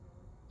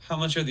 How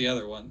much are the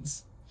other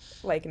ones?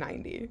 Like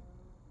 90.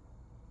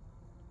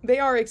 They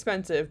are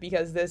expensive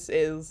because this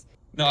is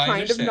No, I kind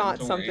of understand, not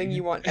don't something worry.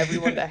 you want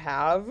everyone to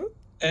have.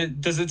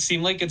 And does it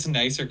seem like it's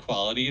nicer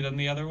quality than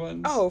the other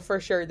ones? Oh, for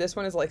sure. This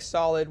one is like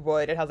solid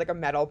wood. It has like a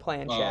metal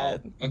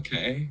planchette. Oh,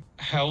 okay.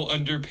 How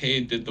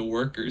underpaid did the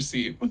workers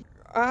seem?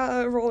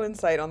 Roll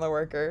insight on the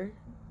worker,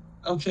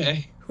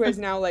 Okay. who has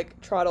now like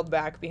trottled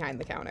back behind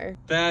the counter.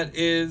 That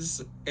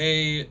is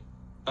a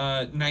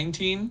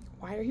 19.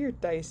 Why are your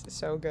dice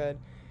so good?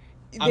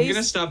 I'm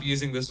gonna stop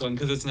using this one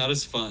because it's not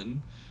as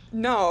fun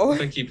No.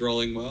 if I keep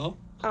rolling well.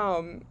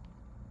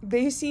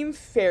 They seem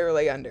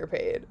fairly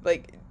underpaid.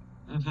 Like,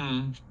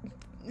 Mm-hmm.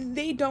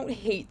 they don't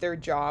hate their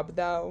job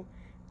though.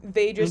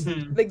 They just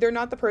Mhm. like, they're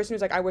not the person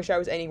who's like, I wish I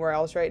was anywhere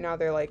else right now.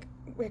 They're like,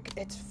 Wick,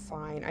 it's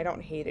fine. I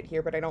don't hate it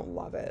here, but I don't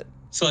love it.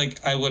 So like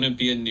I wouldn't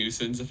be a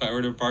nuisance if I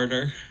were to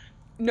barter.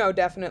 No,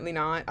 definitely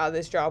not.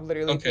 This job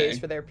literally Okay. pays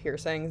for their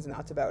piercings, and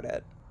that's about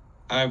it.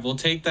 I will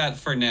take that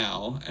for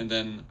now, and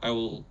then I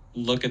will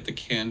look at the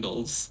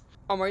candles.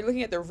 Are you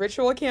looking at the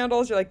ritual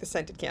candles or like the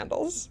scented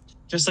candles?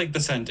 Just like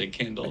the scented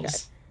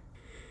candles.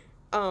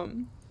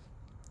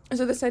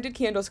 So the scented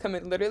candles come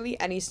in literally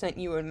any scent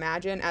you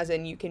imagine, as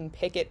in you can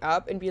pick it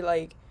up and be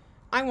like,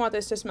 I want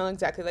this to smell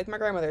exactly like my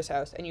grandmother's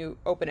house, and you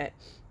open it.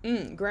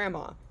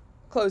 Grandma.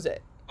 Close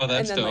it. Oh,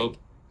 that's and then dope. like,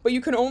 but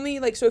you can only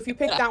like, so if you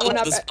pick that one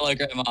up, The spell of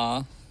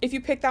grandma. If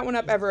you pick that one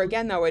up ever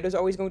again, though, it is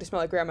always going to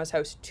smell like grandma's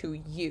house to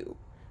you.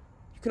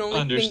 You can only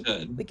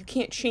Understood. like, you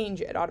can't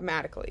change it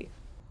automatically.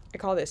 I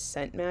call this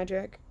scent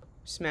magic.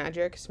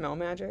 Smagic, smell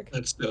magic.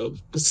 That's dope.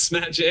 It's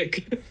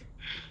magic.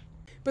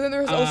 But then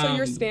there's also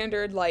your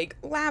standard, like,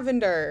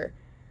 lavender,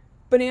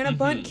 banana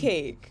bundt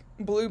cake,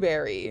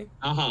 blueberry,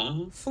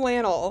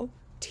 flannel,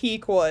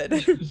 teak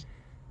wood.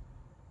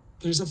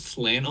 There's a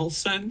flannel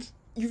scent?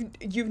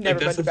 You've never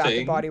been to Bath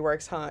and Body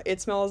Works, huh?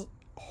 It smells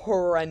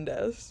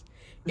horrendous.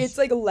 It's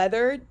like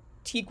leather,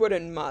 teak wood,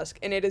 and musk,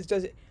 and it is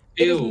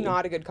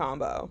not a good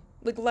combo.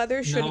 Like,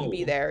 leather shouldn't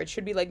be there. It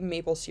should be like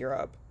maple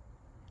syrup.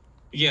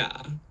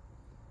 Yeah.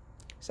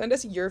 Send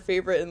us your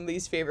favorite and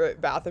least favorite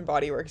Bath and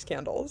Body Works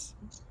candles.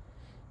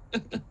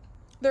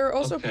 There are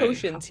also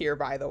potions here,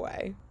 by the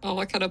way. Oh,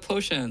 what kind of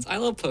potions? I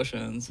love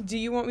potions. Do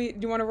you want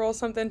to roll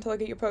something to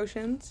look at your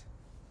potions?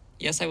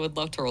 Yes, I would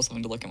love to roll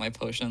something to look at my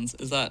potions.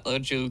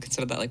 Would you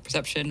consider that like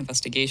perception,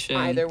 investigation?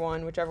 Either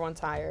one, whichever one's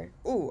higher.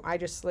 Ooh, I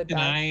just slid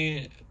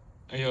back.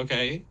 Are you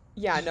okay?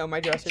 Yeah, no, my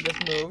dresser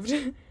just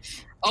moved.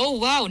 Oh,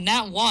 wow,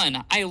 nat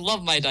 1. I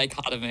love my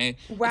dichotomy.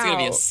 Wow, it's gonna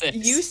be a 6.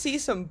 You see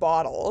some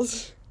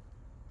bottles.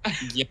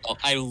 Yo,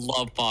 I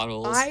love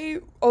bottles.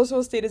 I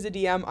also state as a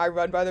DM, I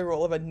run by the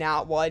rule of a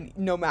nat 1,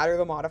 no matter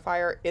the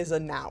modifier, is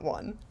a nat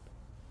 1.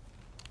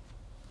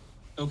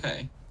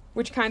 Okay.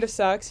 Which kind of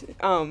sucks,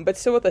 but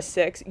still with a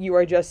 6, you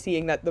are just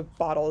seeing that the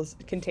bottles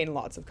contain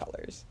lots of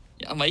colors.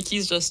 Yeah,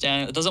 Mikey's just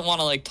standing. It doesn't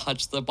want to like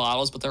touch the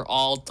bottles, but they're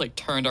all like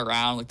turned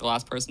around. Like the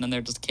last person in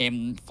there just came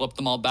and flipped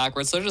them all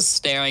backwards. So they're just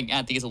staring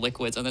at these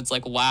liquids, and it's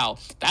like, wow,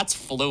 that's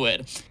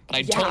fluid, but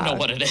I don't know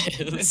what it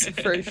is.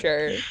 For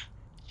sure.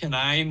 Can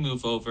I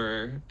move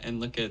over and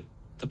look at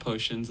the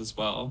potions as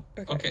well?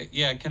 Okay.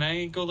 Yeah. Can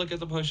I go look at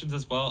the potions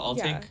as well? I'll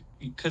take,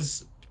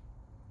 because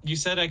you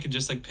said I could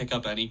just like pick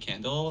up any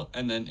candle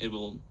and then it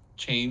will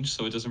change,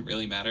 so it doesn't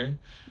really matter.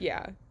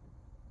 Yeah.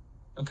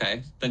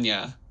 Okay. Then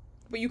yeah.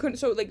 But you couldn't,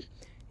 so like,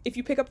 if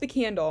you pick up the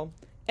candle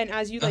and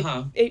as you like,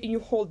 you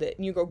hold it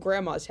and you go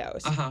grandma's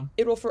house,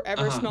 it will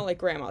forever smell like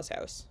grandma's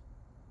house.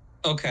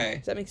 Okay.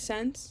 Does that make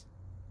sense?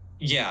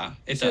 Yeah,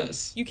 it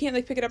does. You can't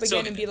like pick it up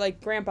again and be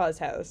like grandpa's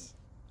house.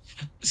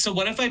 So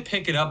what if I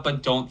pick it up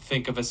but don't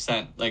think of a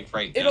scent like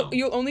right now?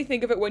 You'll only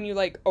think of it when you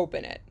like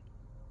open it.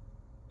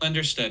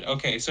 Understood.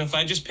 Okay, so if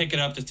I just pick it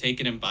up to take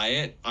it and buy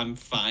it, I'm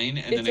fine,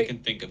 and then I can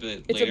think of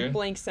it later. It's a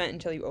blank scent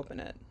until you open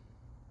it.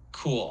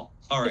 Cool.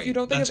 All right. If you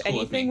don't think of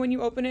anything when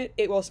you open it,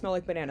 it will smell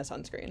like banana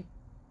sunscreen.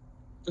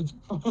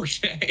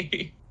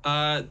 Okay.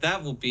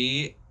 That will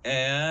be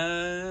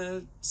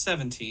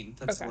 17.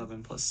 That's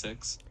 11 plus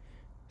 6.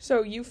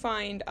 So you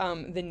find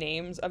the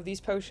names of these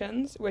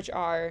potions, which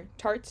are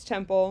Tart's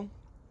Temple,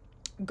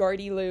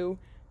 Gardyloo,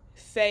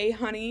 Fey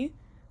Honey,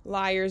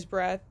 Liar's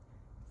Breath,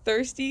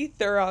 Thirsty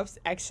Thurup's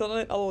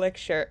Excellent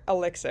Elixir,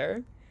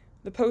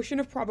 the Potion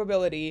of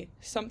Probability,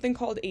 something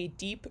called a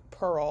Deep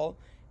Pearl,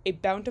 a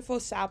Bountiful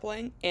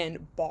Sapling,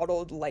 and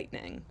Bottled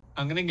Lightning.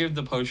 I'm going to give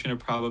the Potion of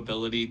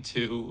Probability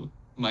to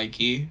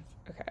Mikey.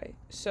 Okay,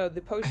 so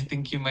the potion... I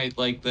think you might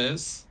like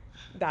this.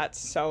 That's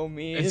so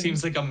mean. It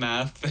seems like a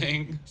math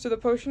thing. So the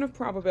Potion of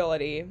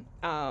Probability,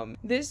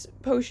 this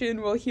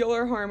potion will heal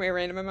or harm a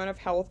random amount of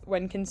health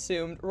when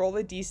consumed. Roll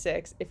a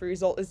d6. If a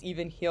result is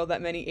even, heal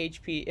that many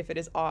HP. If it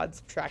is odd,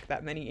 subtract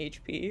that many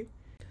HP.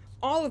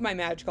 All of my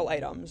magical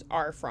items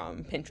are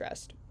from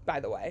Pinterest, by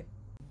the way.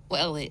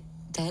 Well, it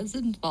does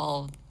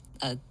involve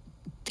a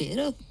bit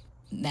of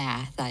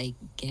math, I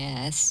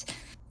guess.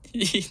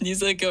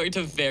 He's like going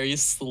to very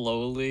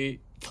slowly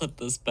put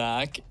this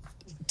back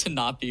to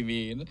not be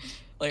mean.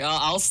 Like,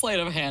 I'll sleight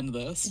of hand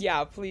this.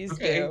 Yeah, please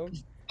do.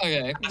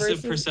 Okay.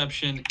 Passive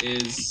perception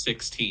is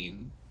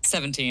 16.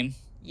 17.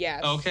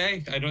 Yes.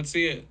 Okay, I don't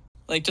see it.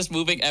 Like, just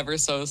moving ever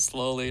so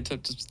slowly to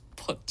just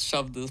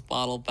shove this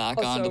bottle back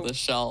onto the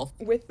shelf.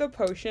 With the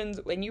potions,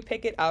 when you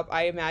pick it up,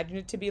 I imagine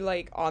it to be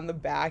like on the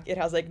back. It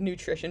has like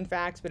nutrition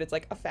facts, but it's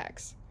like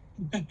effects.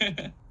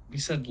 You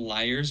said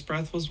Liar's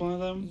Breath was one of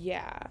them?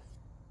 Yeah.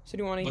 So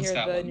do you want to hear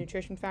the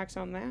nutrition facts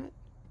on that?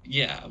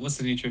 Yeah, what's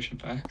the nutrition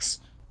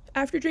facts?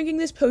 After drinking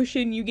this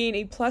potion, you gain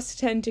a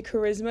 +10 to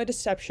charisma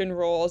deception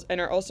rolls and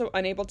are also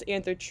unable to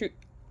answer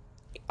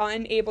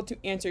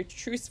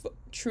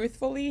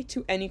truthfully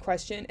to any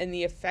question, and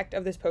the effect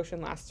of this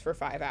potion lasts for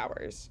 5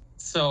 hours.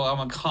 So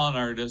I'm a con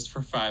artist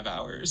for 5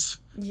 hours.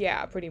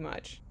 Yeah, pretty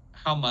much.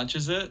 How much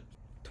is it?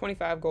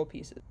 25 gold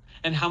pieces.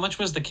 And how much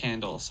was the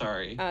candle?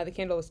 Sorry. The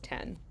candle was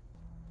 10.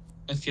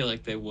 I feel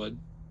like they would.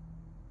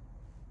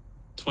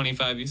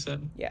 25, you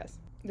said? Yes.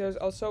 There's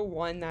also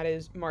one that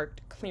is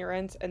marked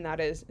clearance, and that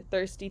is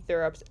Thirsty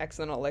Thurup's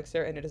Excellent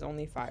Elixir, and it is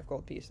only 5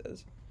 gold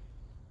pieces.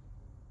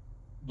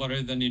 What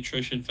are the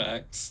nutrition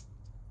facts?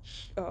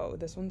 Oh,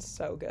 this one's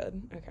so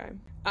good. Okay.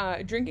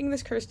 Drinking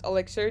this cursed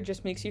elixir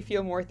just makes you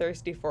feel more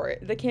thirsty for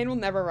it. The can will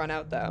never run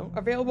out, though.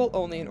 Available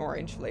only in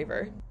orange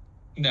flavor.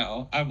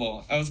 No, I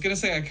won't. I was gonna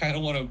say I kind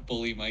of want to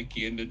bully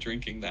Mikey into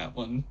drinking that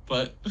one,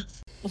 but...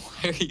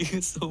 Why are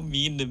you so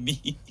mean to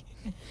me?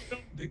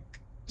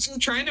 She's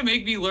trying to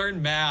make me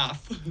learn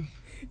math.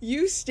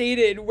 You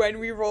stated when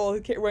we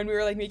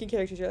were like making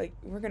characters, you're like,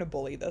 we're gonna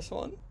bully this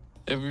one.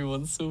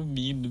 Everyone's so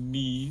mean to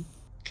me.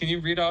 Can you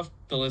read off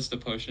the list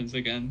of potions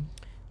again?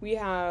 We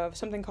have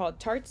something called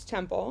Tart's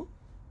Temple,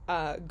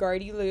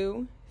 Guardy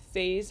Lou,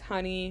 Faye's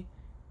Honey,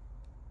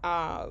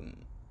 the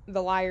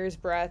Liar's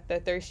Breath, the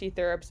Thirsty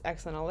Thirup's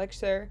Excellent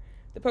Elixir,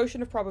 the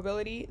Potion of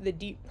Probability, the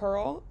Deep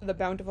Pearl, the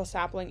Bountiful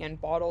Sapling, and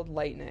Bottled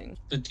Lightning.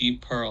 The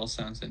Deep Pearl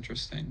sounds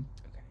interesting.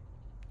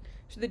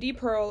 So the Deep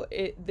Pearl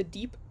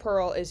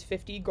is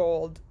 50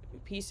 gold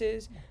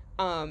pieces.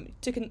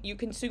 You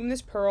consume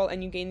this pearl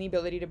and you gain the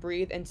ability to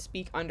breathe and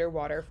speak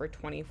underwater for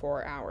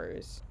 24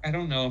 hours. I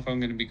don't know if I'm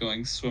going to be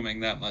going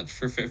swimming that much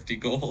for 50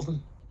 gold.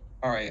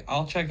 All right,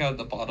 I'll check out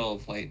the Bottle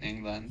of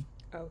Lightning then.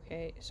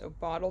 Okay, so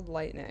Bottled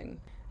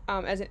Lightning.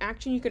 As an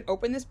action, you can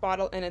open this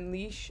bottle and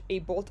unleash a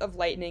bolt of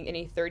lightning in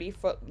a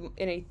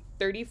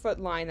 30-foot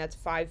line that's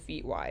 5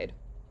 feet wide.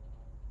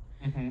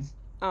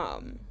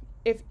 Mm-hmm.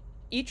 If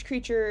each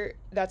creature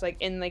that's like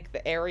in like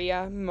the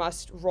area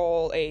must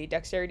roll a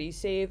dexterity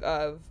save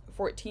of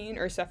 14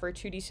 or suffer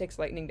 2d6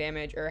 lightning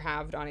damage or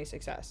halved on a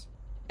success.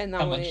 And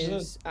that How one much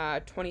is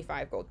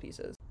 25 gold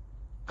pieces.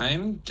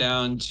 I'm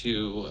down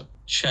to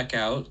check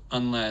out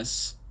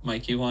unless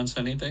Mikey wants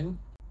anything.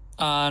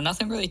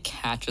 Nothing really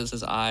catches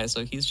his eye,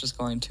 so he's just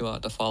going to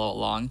follow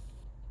along.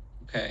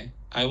 Okay,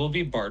 I will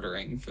be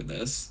bartering for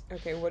this.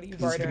 Okay, what are you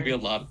 'Cause it's gonna be a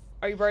bartering? lot.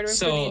 Are you bartering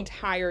for the So-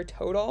 entire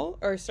total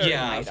or certain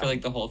Yeah, item? for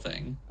like the whole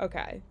thing.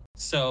 Okay.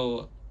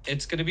 So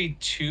it's gonna be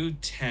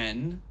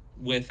 210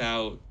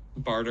 without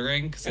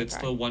bartering because it's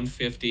Okay. the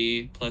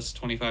 150 plus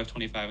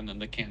 25, and then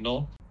the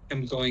candle.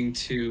 I'm going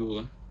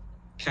to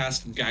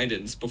cast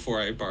guidance before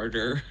I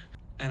barter,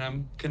 and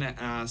I'm gonna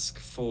ask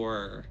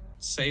for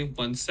say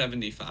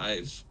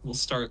 175. We'll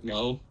start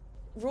low.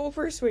 Roll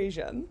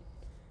persuasion.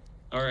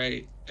 All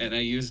right, and I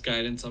use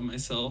guidance on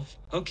myself.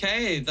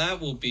 Okay, that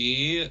will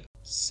be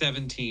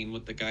 17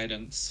 with the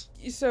guidance.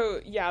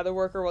 So yeah, the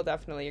worker will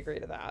definitely agree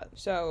to that.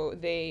 So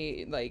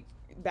they like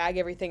bag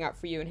everything up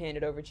for you and hand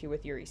it over to you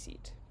with your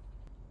receipt.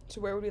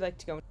 So where would we like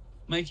to go?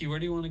 Mikey, where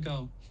do you want to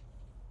go?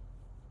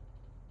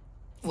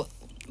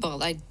 Well,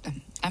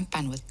 I'm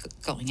fine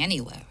with going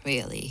anywhere,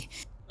 really.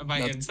 Am I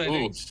That's-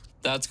 inciting? ooh,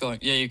 that's going.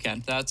 Yeah, you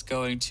can. That's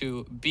going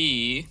to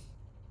be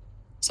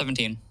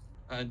 17.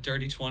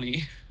 Dirty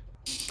 20.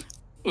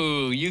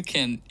 Ooh, you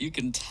can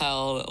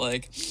tell that,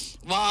 like,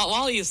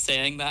 while he's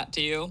saying that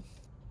to you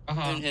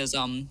Uh-huh. in his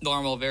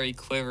normal, very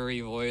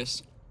quivery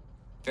voice,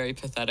 very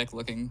pathetic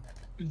looking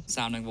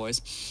sounding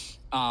voice,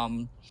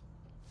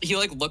 he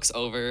like looks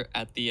over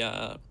at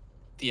the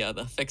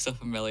Fix a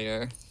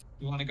Familiar.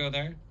 You want to go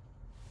there?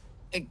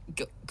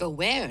 Go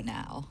where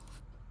now?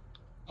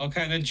 I'll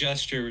kind of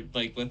gesture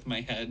like with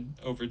my head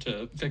over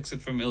to Fix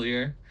It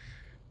Familiar.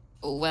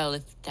 Well,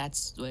 if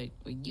that's where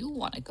you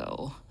want to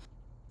go,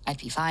 I'd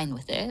be fine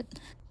with it.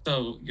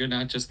 So you're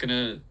not just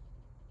gonna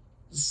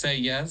say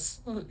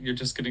yes? You're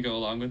just gonna go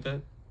along with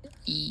it?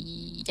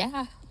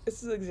 Yeah.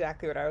 This is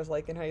exactly what I was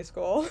like in high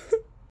school.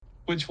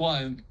 Which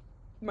one?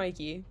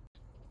 Mikey.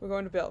 We're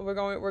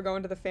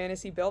going to the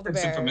fantasy Build-A-Bear.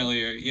 Fix It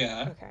Familiar,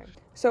 yeah. Okay.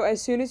 So as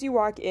soon as you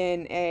walk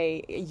in,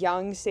 a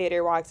young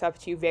satyr walks up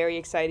to you very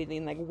excitedly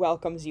and like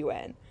welcomes you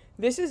in.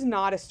 This is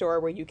not a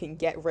store where you can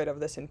get rid of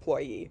this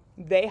employee.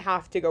 They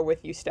have to go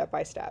with you step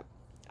by step.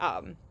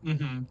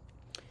 Mm-hmm.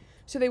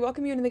 So they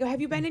welcome you in and they go, "Have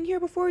you been in here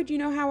before? Do you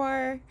know how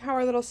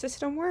our little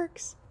system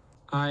works?"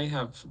 I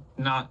have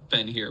not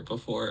been here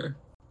before.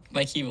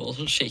 Mikey will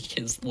shake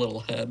his little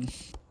head.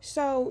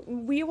 So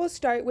we will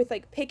start with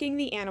like picking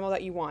the animal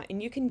that you want,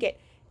 and you can get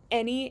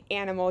any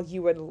animal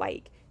you would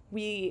like.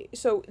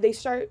 So they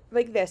start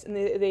like this, and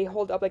they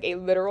hold up like a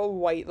literal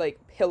white like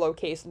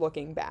pillowcase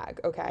looking bag.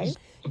 Okay,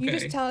 you Okay.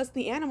 just tell us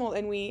the animal,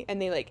 and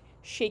they like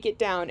shake it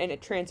down, and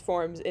it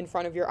transforms in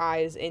front of your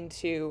eyes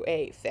into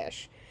a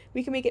fish.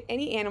 We can make it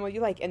any animal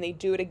you like, and they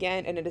do it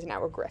again, and it is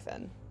now a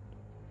griffin.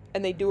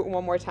 And they do it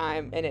one more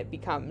time, and it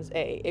becomes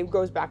it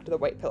goes back to the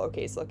white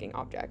pillowcase looking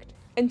object.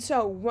 And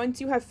so once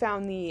you have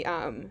found the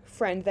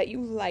friend that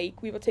you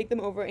like, we will take them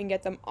over and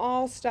get them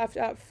all stuffed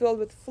up, filled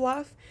with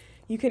fluff.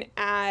 You can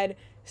add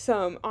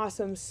some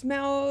awesome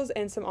smells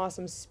and some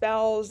awesome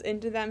spells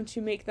into them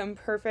to make them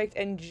perfect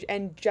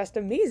and just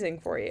amazing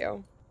for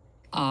you.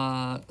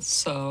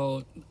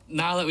 So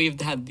now that we've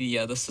had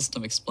the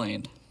system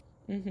explained,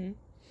 Mm-hmm.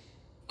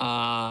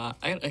 I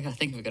gotta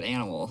think of a good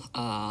animal.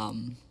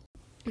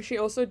 She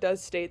also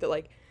does state that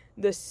like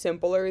the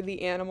simpler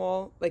the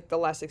animal, like the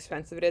less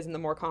expensive it is, and the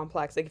more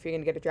complex. Like if you're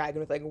gonna get a dragon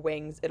with like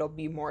wings, it'll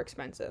be more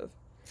expensive.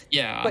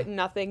 Yeah. But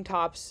nothing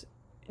tops.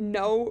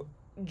 No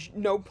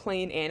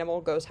plain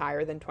animal goes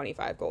higher than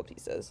 25 gold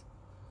pieces.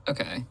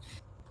 Okay.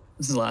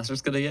 Is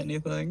Lazarus gonna get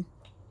anything?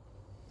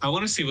 I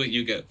want to see what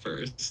you get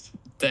first.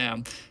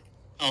 Damn.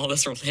 Oh,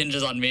 this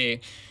hinges on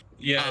me.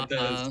 Yeah, it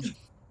does.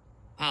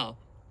 Wow.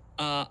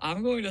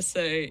 I'm going to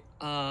say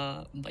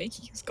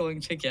Mikey's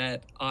going to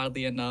get,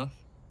 oddly enough,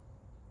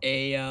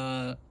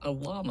 a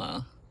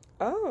llama.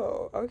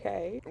 Oh,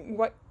 okay.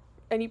 What?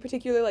 Any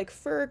particular like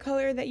fur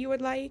color that you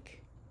would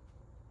like?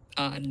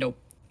 Nope.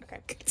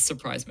 Okay.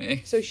 Surprise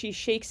me. So she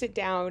shakes it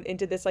down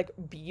into this like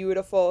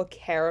beautiful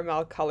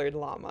caramel colored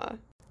llama.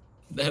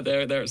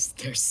 They're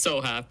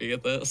so happy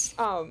at this.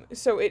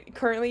 So it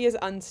currently is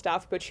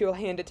unstuffed, but she will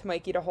hand it to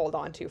Mikey to hold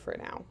on to for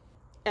now.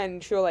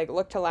 And she'll like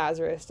look to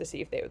Lazarus to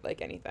see if they would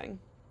like anything.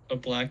 A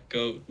black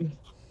goat. Do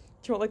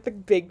you want like the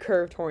big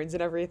curved horns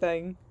and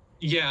everything?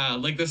 Yeah,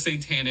 like the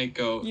satanic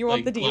goat. You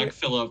want like the Black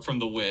Phillip from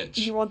The Witch.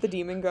 You want the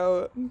demon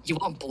goat? You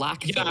want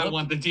black Yeah, Phillip? I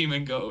want the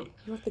demon goat.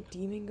 You want the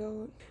demon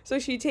goat? So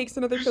she takes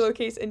another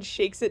pillowcase and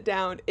shakes it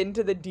down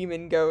into the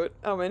demon goat,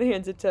 and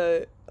hands it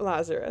to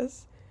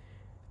Lazarus.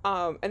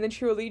 And then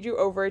she will lead you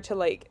over to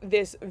like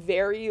this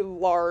very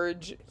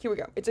large, here we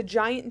go. It's a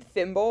giant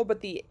thimble, but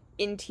the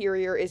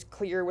interior is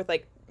clear with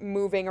like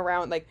moving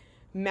around, like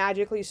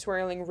magically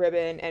swirling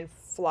ribbon and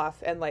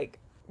fluff and like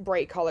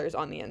bright colors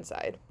on the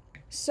inside.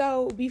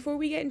 So before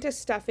we get into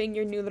stuffing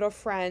your new little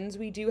friends,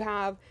 we do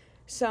have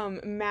some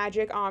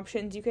magic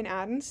options you can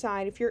add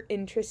inside if you're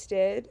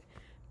interested.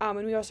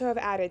 And we also have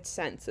added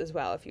scents as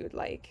well if you would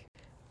like.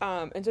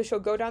 And so she'll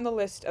go down the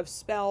list of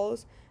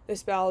spells. The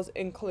spells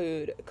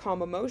include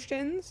Calm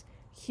Emotions,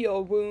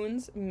 Heal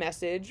Wounds,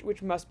 Message,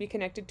 which must be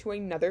connected to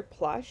another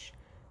plush,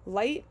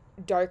 Light,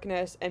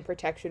 Darkness, and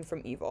Protection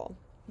from Evil.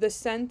 The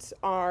scents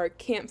are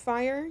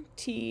Campfire,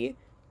 Tea,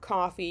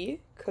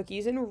 Coffee,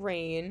 Cookies and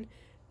Rain,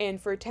 and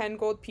for 10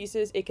 gold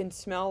pieces, it can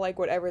smell like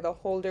whatever the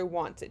holder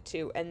wants it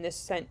to, and this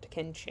scent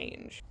can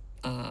change.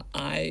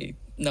 I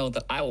know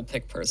that I will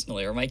pick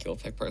personally, or Mikey will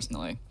pick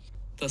personally,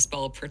 the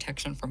spell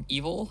Protection from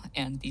Evil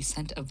and the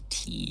scent of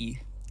tea.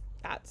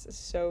 That's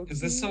so cute.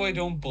 Is this so I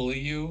don't bully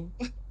you?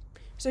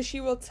 So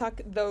she will tuck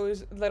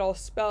those little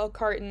spell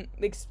carton,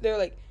 like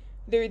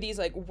they're these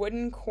like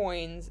wooden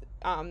coins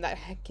that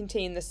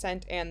contain the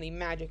scent and the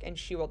magic, and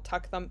she will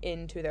tuck them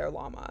into their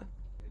llama.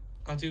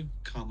 I'll do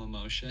Calm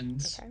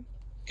Emotions. Okay.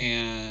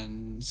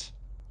 And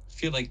I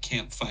feel like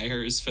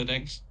Campfire is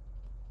fitting.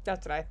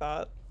 That's what I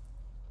thought.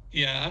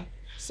 Yeah.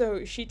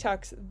 So she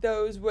tucks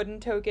those wooden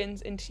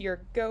tokens into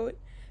your goat.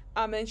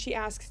 And she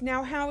asks,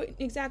 now how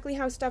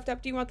stuffed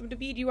up do you want them to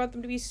be? Do you want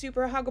them to be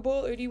super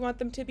huggable, or do you want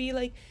them to be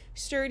like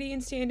sturdy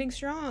and standing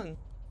strong?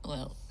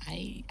 Well,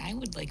 I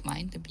would like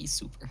mine to be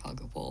super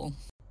huggable.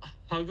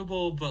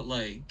 Huggable, but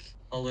like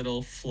a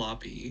little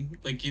floppy.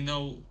 Like, you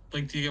know,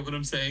 like, do you get what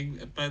I'm saying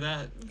by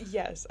that?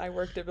 Yes, I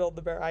worked at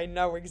Build-A-Bear. I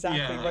know exactly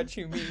Yeah. what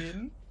you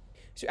mean.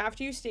 So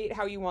after you state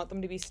how you want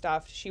them to be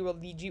stuffed, she will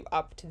lead you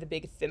up to the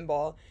big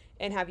thimble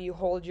and have you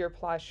hold your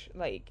plush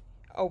like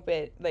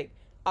open, like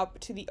up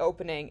to the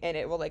opening, and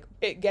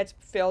it gets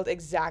filled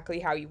exactly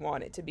how you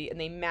want it to be, and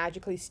they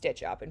magically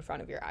stitch up in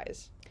front of your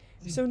eyes.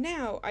 So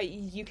now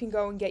you can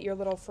go and get your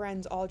little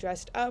friends all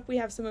dressed up. We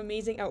have some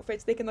amazing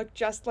outfits. They can look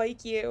just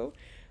like you,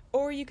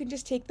 or you can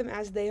just take them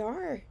as they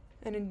are,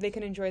 and they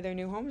can enjoy their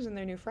new homes and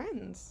their new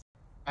friends.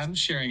 I'm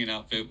sharing an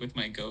outfit with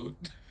my goat.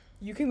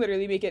 You can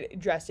literally make it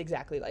dressed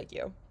exactly like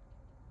you.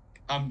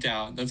 I'm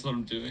down. That's what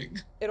I'm doing.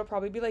 It'll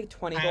probably be like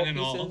 20 Hat gold and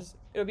all. pieces.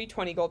 It'll be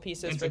 20 gold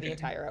pieces That's for the okay.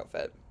 entire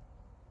outfit.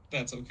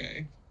 That's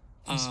okay.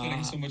 I'm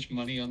spending so much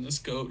money on this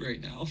goat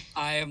right now.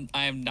 I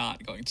am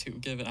not going to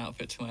give an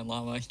outfit to my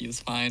llama. He is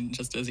fine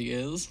just as he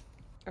is.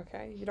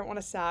 Okay, you don't want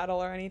a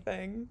saddle or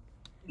anything?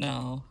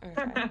 No.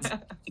 Okay.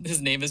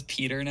 His name is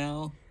Peter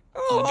now.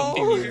 Oh, Don't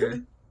be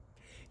weird.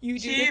 You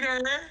do.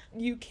 Peter!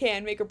 You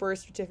can make a birth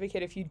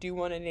certificate if you do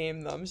want to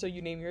name them. So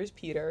you name yours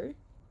Peter.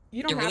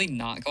 You don't You're have. really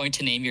not going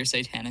to name your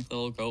satanic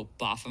little goat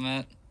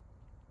Baphomet?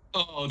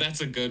 Oh, that's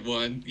a good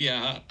one.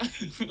 Yeah.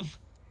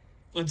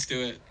 Let's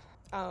do it.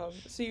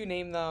 So you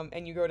name them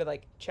and you go to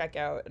like check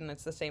out, and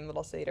it's the same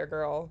little satyr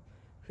girl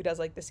who does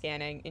like the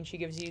scanning, and she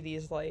gives you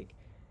these like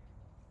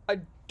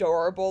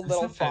adorable That's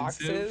little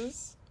offensive.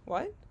 boxes.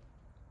 What?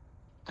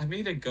 I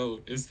made a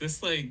goat. Is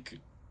this like...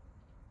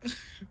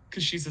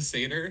 Because she's a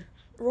satyr?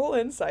 Roll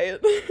insight.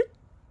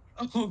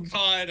 Oh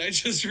god, I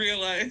just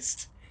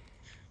realized.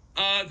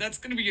 That's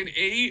gonna be an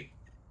 8.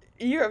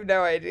 You have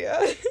no idea.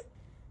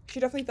 She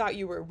definitely thought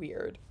you were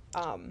weird.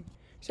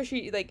 So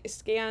she like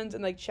scans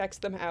and like checks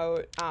them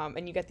out,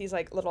 and you get these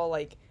like little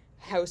like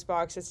house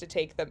boxes to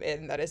take them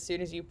in, that as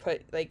soon as you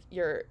put like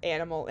your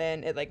animal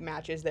in, it like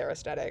matches their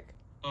aesthetic.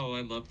 Oh,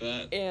 I love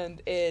that.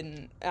 And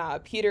in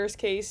Peter's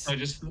case, I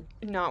just...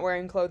 not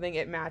wearing clothing,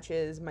 it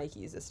matches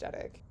Mikey's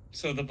aesthetic.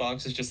 So the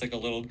box is just like a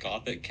little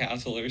gothic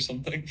castle or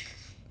something?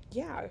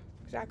 Yeah,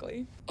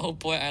 exactly. Oh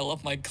boy, I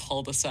love my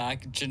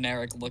cul-de-sac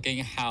generic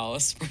looking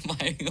house for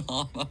my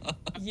llama.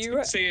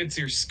 You Say it's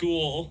your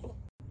school.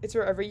 It's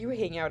wherever you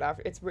hang out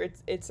after.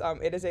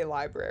 It is a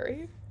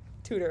library.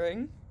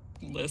 Tutoring.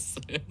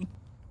 Listen,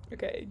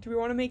 Okay, do we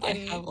want to make I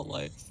have a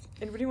life.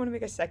 anybody want to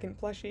make a second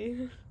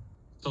plushie?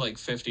 So like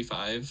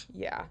 55?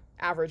 Yeah,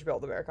 average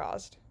Build-A-Bear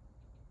cost.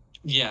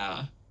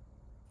 Yeah.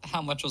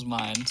 How much was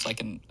mine so I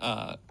can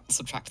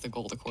subtract the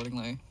gold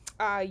accordingly?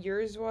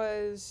 Yours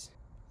was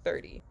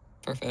 30.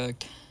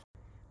 Perfect.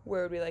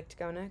 Where would we like to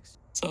go next?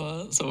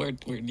 So where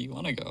do you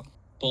want to go?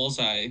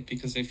 Bullseye,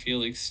 because I feel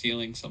like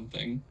stealing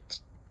something.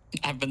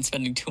 I've been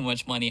spending too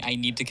much money. I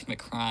need to commit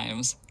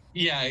crimes.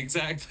 Yeah,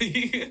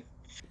 exactly.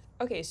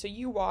 Okay, so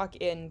you walk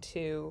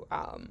into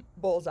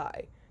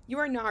Bullseye. You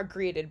are not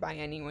greeted by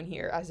anyone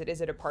here, as it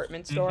is a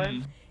department store.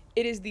 Mhm.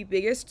 It is the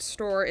biggest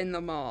store in the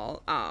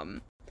mall.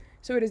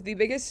 So it is the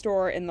biggest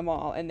store in the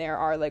mall, and there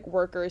are like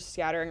workers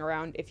scattering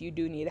around if you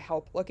do need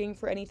help looking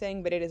for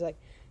anything. But it is like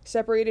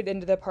separated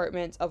into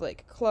departments of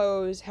like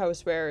clothes,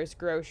 housewares,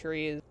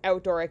 groceries,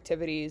 outdoor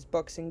activities,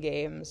 books and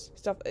games,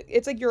 stuff.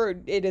 It's like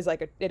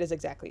it is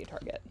exactly a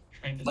Target.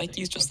 Trying to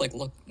Mikey's think.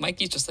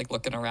 just like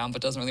looking around,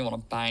 but doesn't really want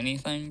to buy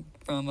anything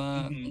from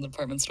the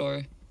department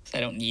store. 'Cause I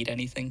don't need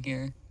anything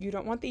here. You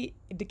don't want the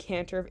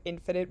decanter of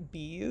infinite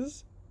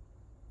bees?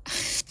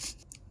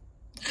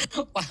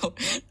 Wow,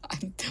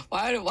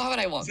 why would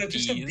I want Is that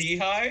just a bees?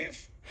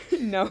 beehive?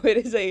 No, it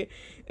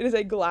is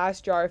a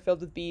glass jar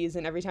filled with bees,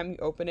 and every time you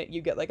open it,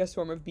 you get like a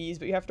swarm of bees,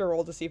 but you have to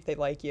roll to see if they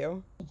like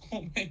you.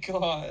 Oh my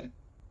god.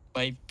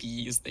 My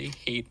bees, they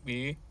hate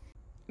me.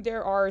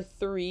 There are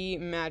 3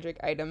 magic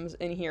items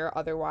in here,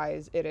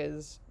 otherwise it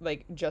is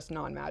like just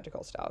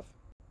non-magical stuff.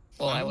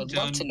 Well, I I'm would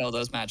love to done. know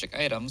those magic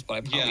items, but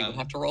I probably Yeah. would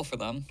have to roll for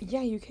them.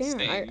 Yeah, you can.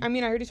 Same. I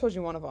mean, I already told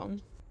you one of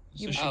them.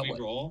 So You- should we what?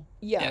 roll?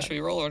 Yeah, Should we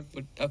roll or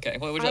okay?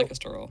 What would you I- like us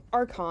to roll?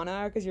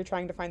 Arcana, because you're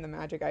trying to find the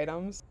magic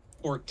items.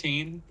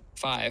 14.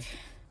 5.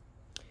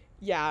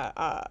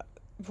 Yeah,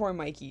 poor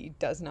Mikey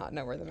does not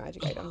know where the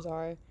magic items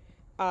are.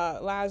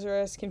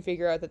 Lazarus can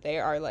figure out that they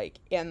are like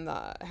in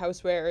the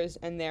housewares,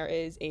 and there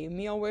is a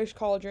meal wish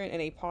cauldron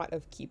and a pot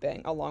of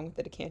keeping, along with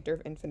the decanter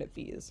of infinite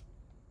bees.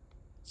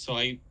 So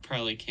I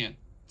probably can't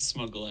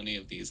smuggle any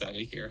of these out of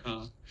here,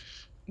 huh?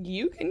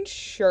 You can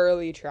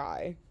surely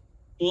try.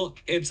 Well,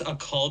 it's a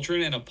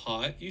cauldron and a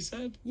pot, you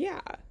said?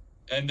 Yeah,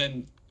 And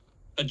then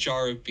a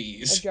jar of a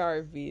bees. jar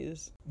of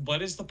bees.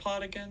 What is the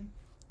pot again?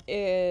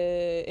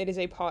 It is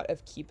a pot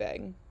of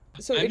keeping.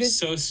 So I'm it is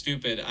so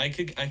stupid. I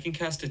can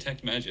cast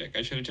detect magic.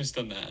 I should have just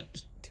done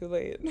that. too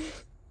late.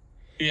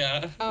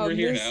 Yeah, we're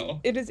here this- now.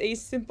 It is a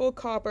simple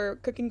copper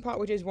cooking pot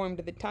which is warm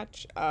to the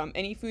touch.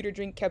 Any food or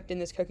drink kept in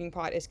this cooking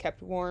pot is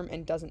kept warm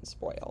and doesn't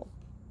spoil.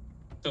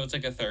 So it's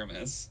like a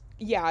thermos.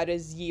 Yeah, it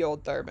is ye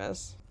old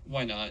thermos.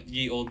 Why not?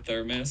 Ye old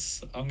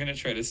thermos. I'm gonna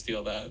try to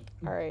steal that.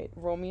 All right,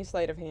 roll me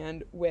sleight of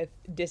hand with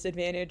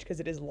disadvantage because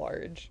it is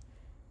large.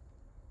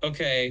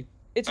 Okay.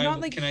 It's not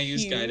like can I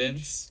use huge.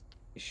 guidance?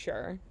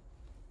 Sure.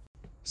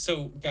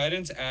 So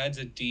guidance adds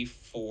a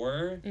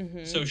D4.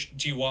 Mhm. So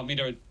do you want me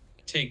to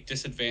take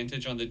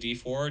disadvantage on the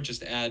D4, or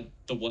just add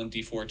the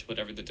 1D4 to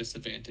whatever the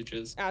disadvantage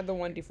is? Add the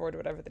 1d4 to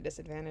whatever the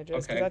disadvantage is,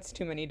 because Okay. that's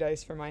too many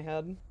dice for my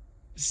head.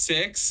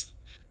 6?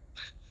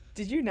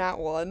 Did you nat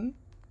 1?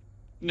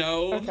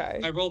 No. Okay.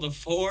 I rolled a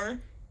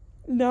 4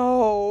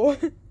 No.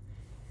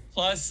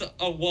 plus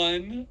a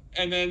 1,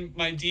 and then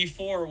my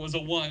D4 was a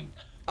 1.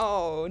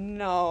 Oh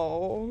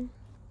no.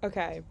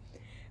 Okay.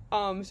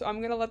 So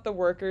I'm gonna let the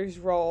workers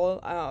roll.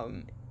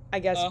 I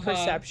guess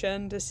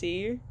perception to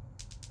see.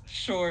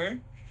 Sure.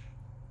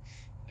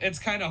 It's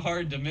kind of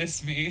hard to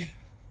miss me.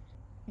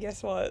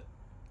 Guess what?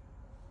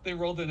 They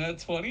rolled a net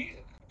 20.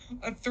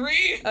 A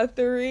 3. A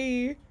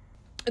 3.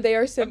 They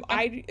are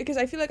because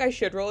I feel like I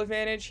should roll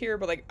advantage here,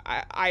 but like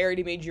I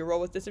already made you roll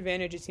with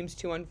disadvantage. It seems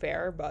too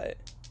unfair, but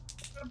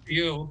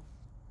You.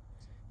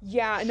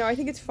 yeah, no, I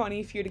think it's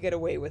funny for you to get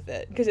away with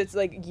it because it's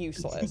like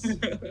useless.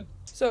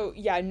 So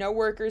yeah, no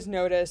workers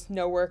notice,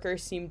 no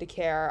workers seem to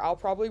care. I'll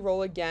probably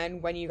roll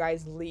again when you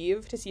guys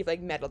leave to see if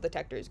like metal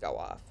detectors go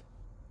off.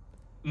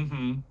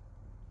 Mm-hmm.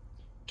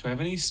 Do I have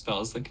any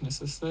spells that can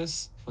assist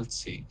this? Let's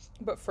see.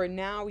 But for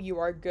now, you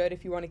are good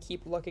if you want to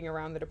keep looking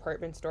around the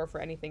department store for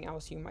anything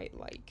else you might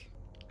like.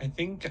 I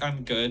think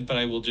I'm good, but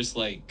I will just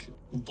like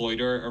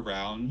loiter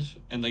around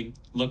and like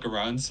look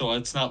around. So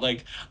it's not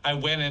like I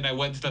went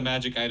to the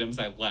magic items,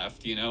 I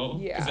left, you know?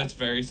 Yeah. Because that's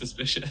very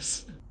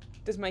suspicious.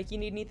 Does Mikey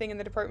need anything in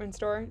the department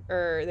store?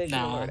 Or they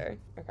No. order?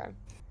 Okay.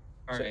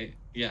 All So- right.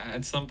 Yeah,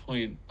 at some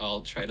point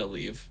I'll try to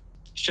leave.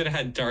 Should have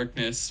had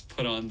darkness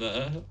put on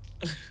the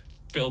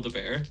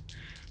Build-A-Bear.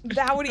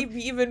 That would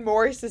be even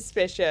more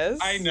suspicious.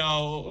 I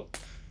know.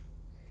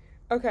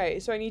 Okay,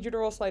 so I need you to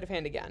roll sleight of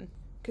hand again.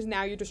 Because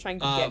now you're just trying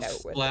to get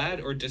out with Flat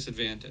or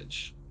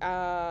disadvantage?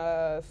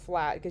 it.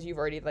 Flat, because you've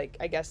already, like,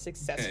 I guess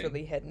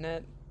successfully hidden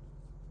it.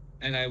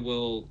 And I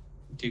will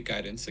do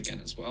guidance again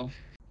as well.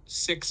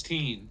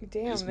 16.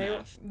 Damn, is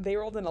math. they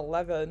rolled an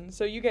 11.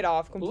 So you get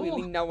off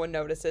completely. Ooh. No one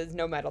notices.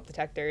 No metal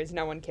detectors.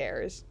 No one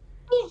cares.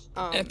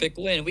 Epic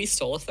win. We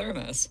stole a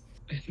thermos.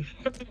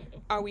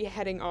 Are we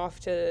heading off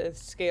to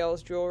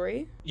Scales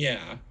Jewelry?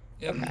 Yeah.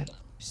 Yep. Okay.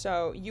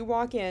 So you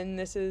walk in.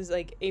 This is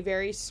like a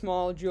very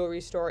small jewelry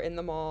store in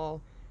the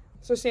mall.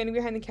 So standing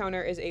behind the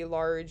counter is a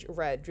large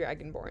red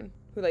dragonborn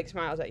who like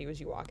smiles at you as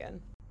you walk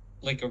in.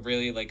 Like a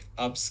really like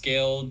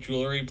upscale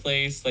jewelry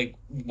place, like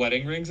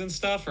wedding rings and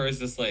stuff, or is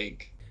this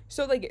like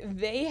So like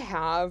they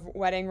have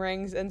wedding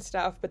rings and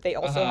stuff, but they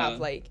also have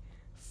like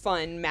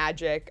fun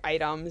magic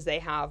items. They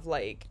have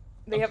like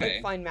have like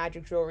Okay. fun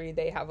magic jewelry.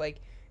 They have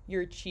like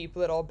your cheap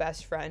little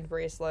best friend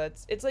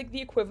bracelets. It's like the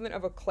equivalent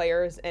of a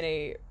Claire's and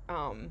a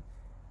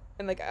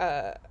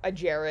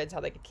Jared's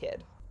had like a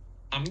kid.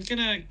 I'm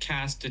gonna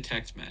cast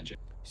detect magic.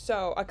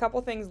 So a couple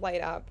things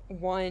light up.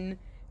 One,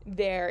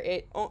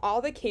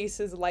 all the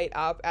cases light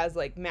up as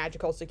like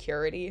magical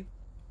security.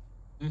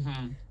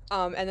 Mm-hmm.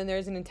 And then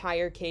there's an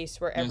entire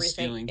case where No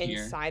everything stealing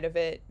here. inside of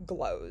it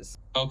glows.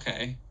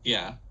 Okay,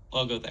 yeah,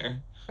 I'll go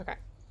there. Okay.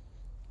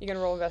 You gonna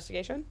roll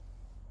investigation?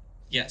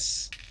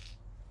 Yes.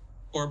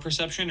 Or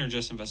perception or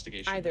just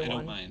investigation? Either I don't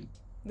one. mind.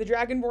 The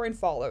Dragonborn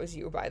follows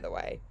you, by the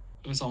way.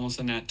 It was almost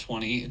a nat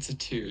 20. It's a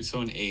 2,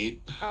 so an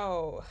 8.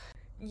 Oh.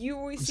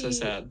 I'm so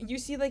sad. You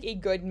see like a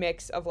good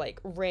mix of like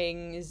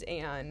rings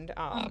and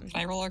Can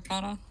I roll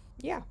Arcana?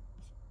 yeah.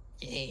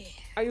 Yeah.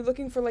 Are you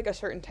looking for like a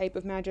certain type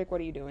of magic? What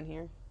are you doing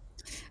here?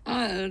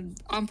 I'm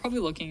probably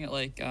looking at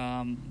like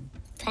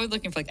probably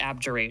looking for like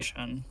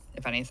abjuration,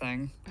 if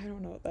anything. I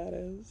don't know what that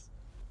is.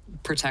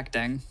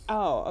 Protecting.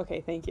 Oh,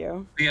 okay, thank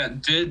you. Yeah,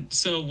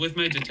 so with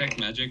my detect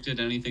magic, did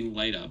anything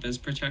light up as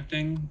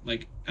protecting,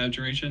 like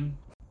abjuration?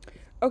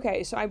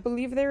 Okay, so I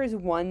believe there is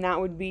one that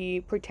would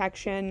be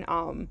protection,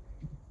 and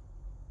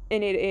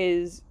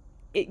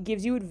it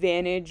gives you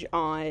advantage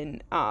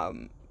on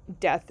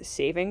death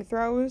saving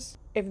throws,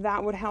 if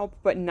that would help,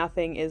 but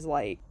nothing is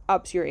like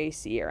ups your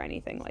AC or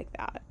anything like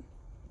that.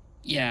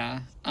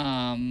 Yeah.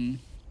 How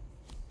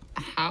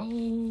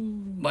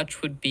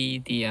much would be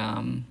the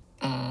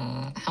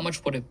how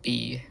much would it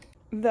be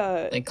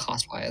The like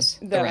cost wise?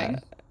 The ring.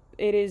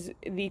 It is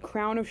the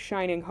Crown of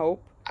Shining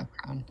Hope. A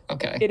crown.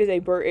 Okay. It is a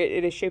bird.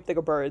 It is shaped like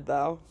a bird,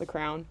 though. The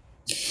crown.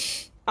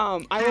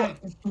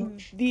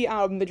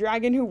 The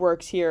dragon who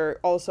works here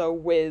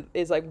also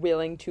is like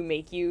willing to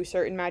make you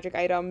certain magic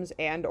items,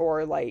 and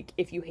or like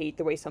if you hate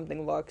the way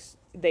something looks,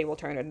 they will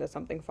turn it into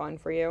something fun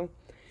for you.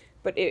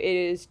 But it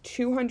is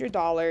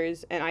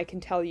 $200, and I can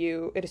tell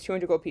you it is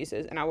 200 gold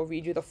pieces, and I will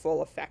read you the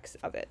full effects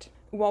of it.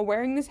 While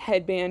wearing this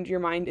headband,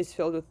 your mind is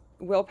filled with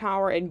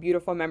willpower and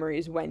beautiful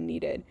memories when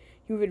needed.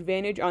 You have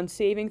advantage on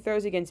saving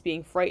throws against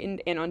being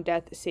frightened and on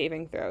death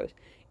saving throws.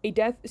 A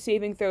death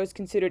saving throw is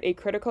considered a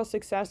critical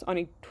success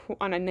on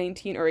a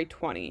 19 or a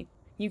 20.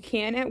 You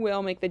can at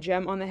will make the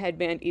gem on the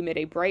headband emit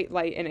a bright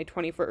light in a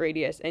 20-foot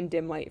radius and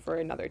dim light for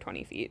another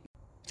 20 feet.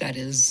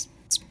 It's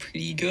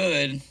pretty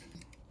good.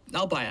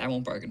 I'll buy it. I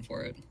won't bargain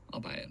for it. I'll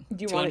buy it.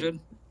 Do you 200?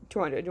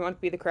 200. Do you want it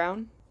to be the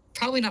crown?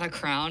 Probably not a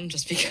crown,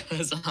 just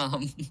because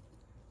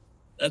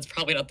that's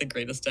probably not the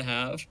greatest to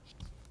have.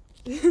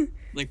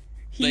 like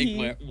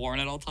worn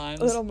at all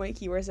times. Little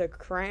Mikey wears a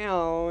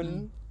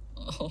crown.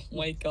 Oh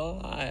my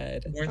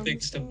god. More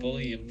things to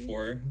bully him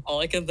for. All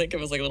I can think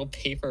of is like a little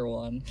paper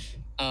one.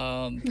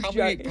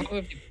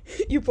 Probably.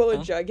 You pull a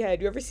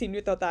Jughead. You ever seen me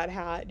without that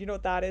hat? You know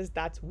what that is?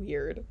 That's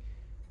weird.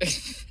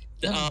 That's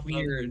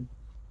weird.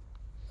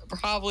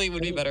 Probably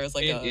would be better as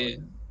like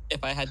if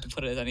I had to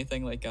put it as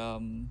anything like a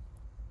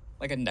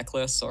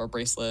necklace or a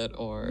bracelet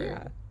or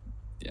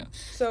yeah.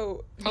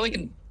 So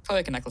probably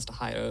like a necklace to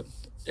hide it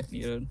if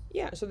needed.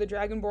 Yeah, so the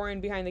Dragonborn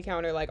behind the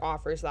counter like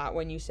offers that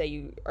when you say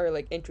you are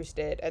like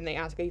interested, and they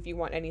ask if you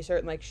want any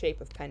certain like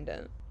shape of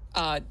pendant.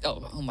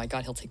 Oh my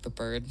god, he'll take the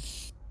bird.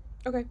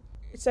 Okay.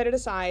 Set it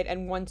aside,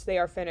 and once they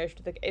are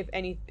finished, like if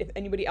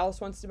anybody else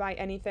wants to buy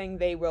anything,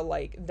 they will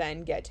like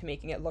then get to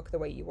making it look the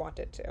way you want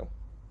it to.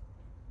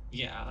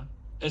 Yeah.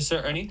 Is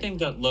there anything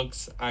that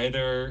looks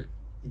either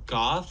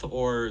goth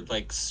or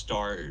like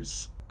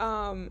stars?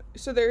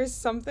 So there is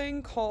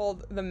something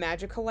called the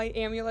Magical Light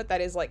Amulet that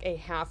is like a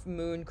half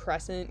moon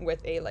crescent with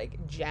a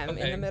like gem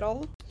in the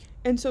middle.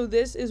 And so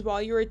this is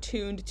while you're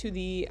attuned to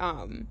the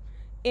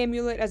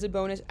amulet as a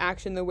bonus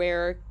action, the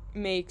wearer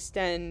may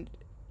extend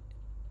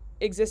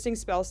existing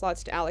spell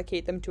slots to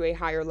allocate them to a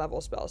higher level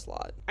spell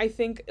slot. I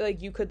think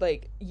like you could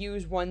like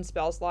use one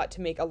spell slot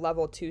to make a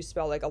level 2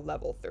 spell like a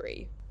level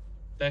 3.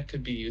 That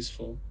could be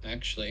useful,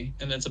 actually.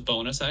 And it's a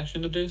bonus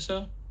action to do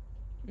so?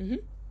 Mm-hmm.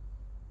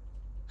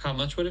 How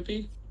much would it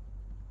be?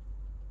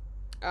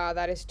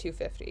 That is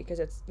 250 because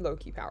it's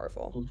low-key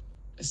powerful.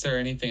 Is there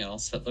anything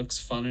else that looks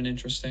fun and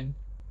interesting?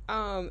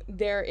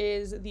 There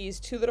is these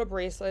 2 little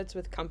bracelets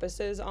with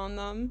compasses on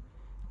them.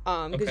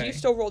 Because you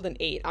still rolled an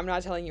 8. I'm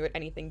not telling you what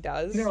anything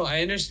does. No,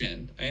 I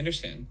understand.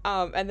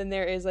 And then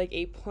there is like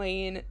a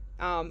plain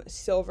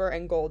silver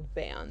and gold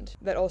band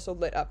that also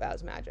lit up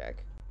as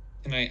magic.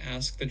 Can I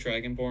ask the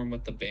Dragonborn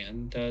what the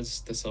band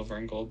does? The silver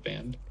and gold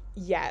band?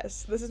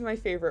 Yes, this is my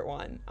favorite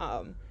one.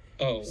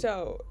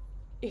 So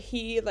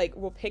he like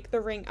will pick the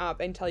ring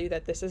up and tell you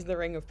that this is the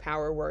ring of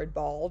power word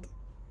bald.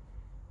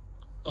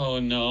 Oh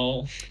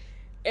no.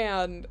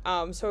 And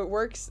so it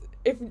works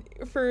if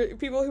for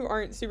people who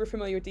aren't super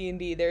familiar with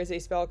D&D, there's a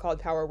spell called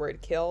power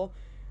word kill,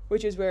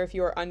 which is where if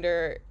you are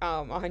under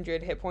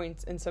 100 hit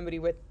points and somebody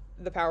with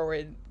the power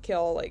word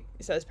kill like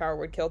says power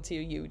word kill to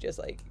you, you just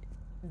like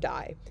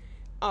die.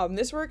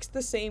 This works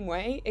the same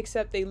way,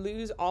 except they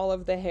lose all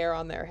of the hair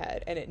on their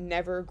head and it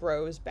never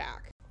grows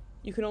back.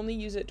 You can only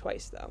use it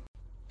twice though.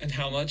 And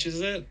how much is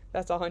it?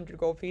 That's 100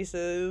 gold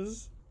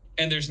pieces.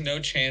 And there's no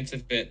chance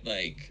of it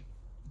like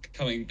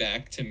coming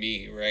back to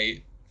me,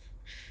 right?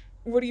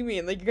 What do you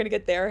mean? Like you're gonna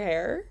get their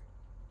hair?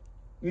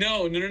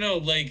 No.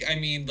 Like I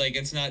mean, like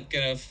it's not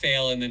gonna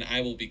fail and then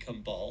I will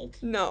become bald.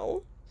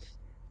 No.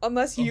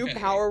 Unless you Okay.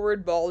 power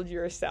word bald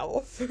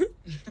yourself.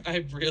 I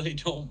really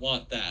don't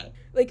want that.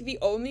 Like, the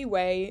only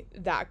way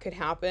that could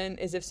happen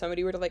is if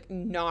somebody were to, like,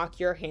 knock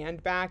your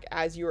hand back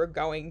as you were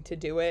going to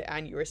do it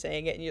and you were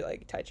saying it and you,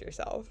 like, touch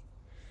yourself.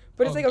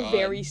 But it's, Oh, like, a God.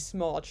 very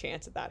small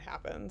chance that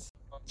happens.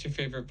 What's your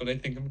favorite? But I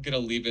think I'm gonna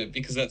leave it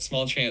because that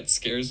small chance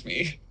scares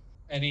me.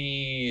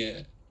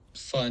 Any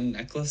fun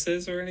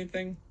necklaces or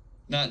anything?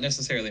 Not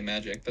necessarily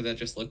magic, but that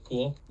just look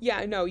cool.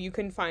 Yeah, no, you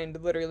can find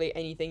literally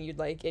anything you'd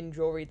like in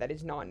jewelry that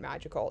is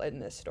non-magical in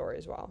this store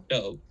as well.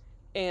 Dope.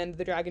 And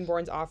the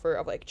Dragonborn's offer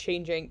of, like,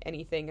 changing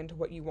anything into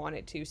what you want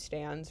it to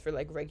stands for,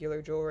 like,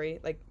 regular jewelry.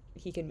 Like,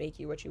 he can make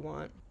you what you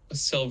want. A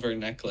silver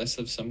necklace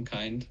of some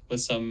kind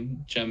with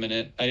some gem in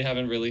it. I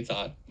haven't really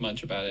thought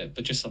much about it,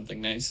 but just something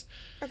nice.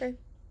 Okay.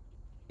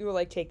 You will,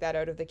 like, take that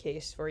out of the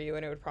case for you,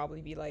 and it would probably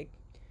be, like,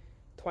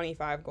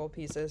 25 gold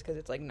pieces because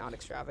it's, like, not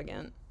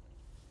extravagant.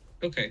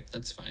 Okay,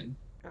 that's fine.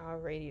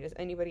 Alrighty, does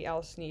anybody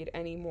else need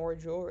any more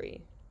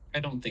jewelry? I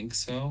don't think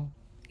so.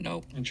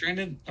 Nope. I'm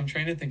trying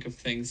to think of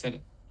things that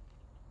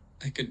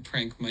I could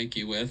prank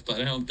Mikey with, but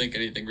I don't think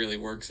anything really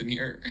works in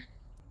here.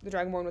 The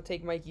Dragonborn will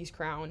take Mikey's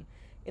crown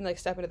and, like,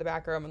 step into the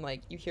back room, and,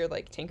 like, you hear,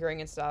 like, tinkering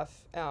and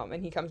stuff,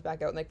 and he comes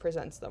back out and, like,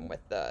 presents them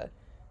with the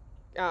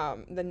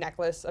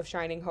necklace of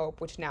Shining Hope,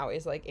 which now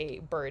is, like, a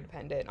bird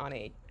pendant on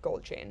a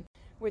gold chain.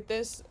 With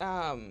this,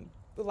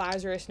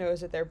 Lazarus knows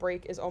that their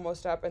break is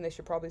almost up and they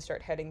should probably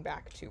start heading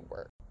back to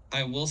work.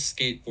 I will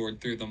skateboard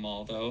through them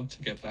all, though,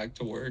 to get back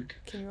to work.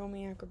 Can you roll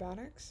me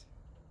acrobatics?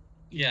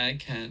 Yeah, I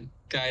can.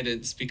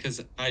 Guidance,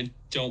 because I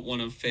don't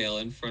want to fail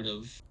in front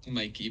of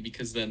Mikey,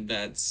 because then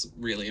that's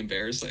really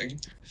embarrassing.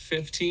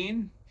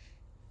 15?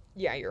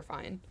 Yeah, you're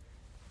fine.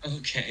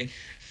 Okay.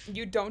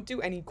 You don't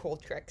do any cool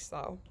tricks,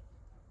 though.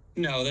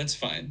 No, that's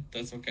fine.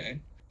 That's okay.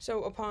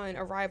 So upon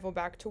arrival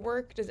back to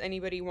work, does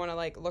anybody want to,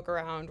 like, look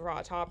around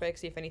Raw Topic,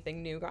 see if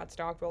anything new got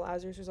stocked while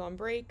Lazarus was on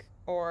break?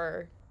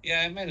 Or Yeah,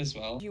 I might as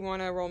well. do you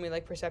want to roll me,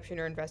 like, perception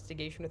or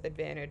investigation with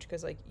advantage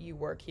because, like, you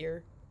work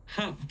here?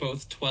 Huh,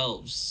 both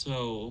 12s,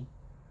 so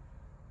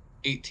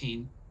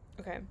 18.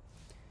 Okay.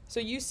 So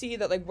you see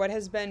that, like, what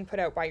has been put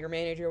out by your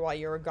manager while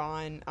you were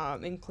gone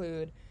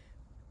include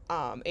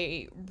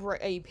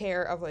a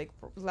pair of, like,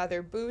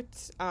 leather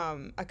boots,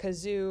 a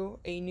kazoo,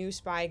 a new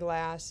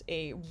spyglass,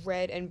 a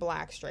red and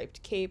black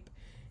striped cape,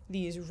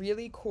 these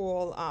really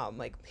cool,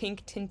 like,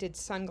 pink tinted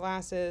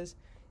sunglasses,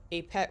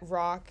 a pet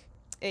rock,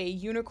 a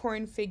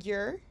unicorn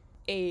figure,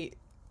 a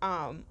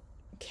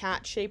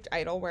cat shaped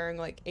idol wearing,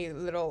 like, a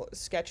little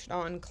sketched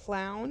on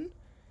clown,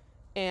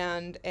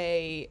 and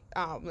a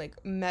like,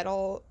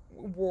 metal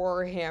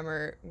war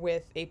hammer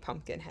with a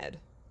pumpkin head.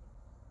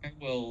 I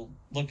will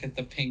look at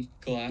the pink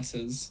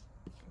glasses.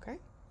 Okay.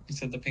 You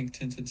said the pink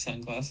tinted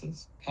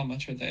sunglasses? How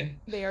much are they?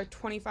 They are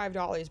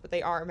 $25, but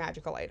they are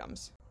magical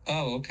items.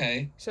 Oh,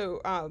 okay.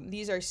 So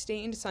these are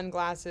stained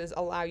sunglasses,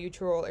 allow you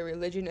to roll a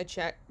religion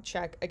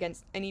check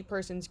against any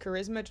person's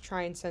charisma to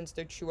try and sense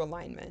their true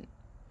alignment.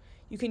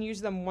 You can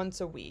use them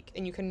once a week,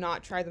 and you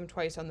cannot try them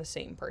twice on the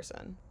same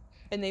person.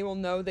 And they will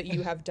know that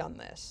you have done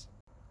this.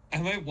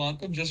 I might want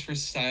them just for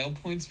style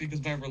points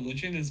because my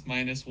religion is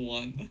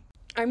 -1.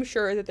 I'm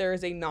sure that there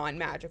is a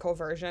non-magical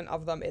version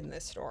of them in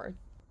this store.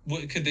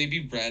 What, could they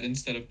be red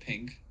instead of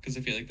pink? Because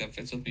I feel like that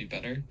fits with me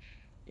better.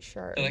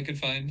 Sure. That I could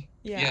find.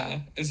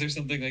 Yeah. Is there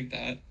something like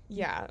that?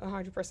 Yeah,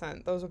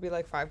 100%. Those will be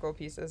like 5 gold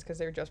pieces because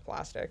they're just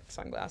plastic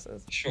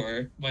sunglasses.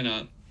 Sure. Why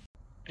not?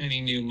 Any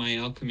new My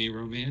Alchemy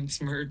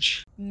romance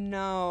merch?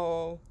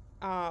 No.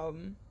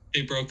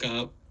 They broke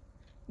up.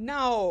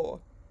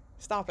 No.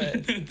 Stop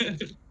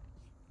it.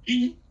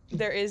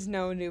 There is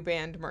no new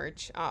band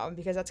merch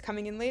because that's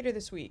coming in later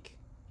this week.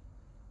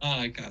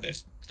 I got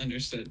it.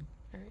 Understood.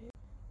 All right.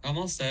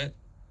 Almost set.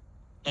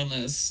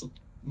 Unless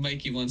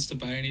Mikey wants to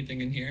buy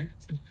anything in here.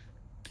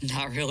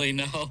 Not really,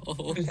 no.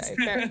 Okay,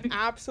 fair.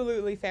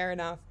 Absolutely fair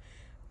enough.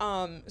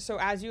 So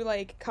as you,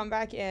 like, come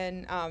back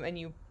in and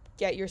you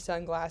get your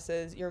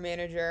sunglasses, your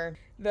manager,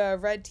 the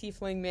red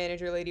tiefling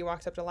manager lady,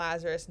 walks up to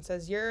Lazarus and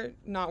says, "You're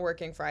not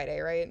working Friday,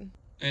 right?"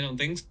 I don't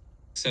think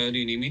so. Do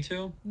you need me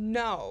to?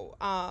 No.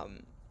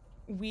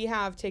 We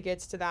have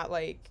tickets to that,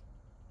 like,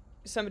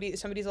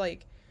 somebody's,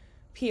 like,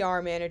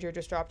 PR manager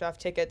just dropped off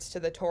tickets to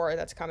the tour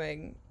that's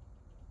coming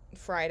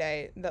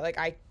Friday that, like,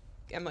 I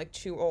am, like,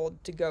 too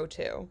old to go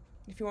to.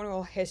 If you want to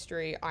roll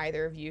history,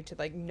 either of you, to,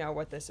 like, know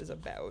what this is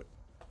about.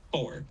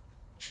 4.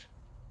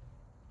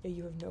 Yeah,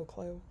 you have no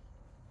clue.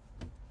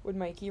 Would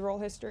Mikey roll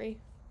history?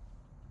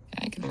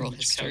 I can roll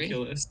history.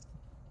 Calculus.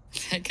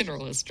 I can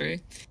roll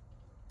history.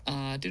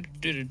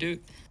 Do.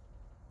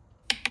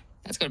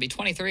 That's gonna be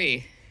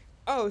 23.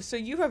 Oh, so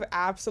you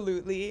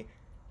absolutely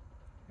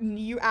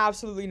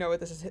know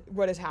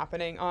what is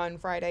happening on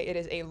Friday. It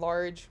is a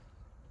large,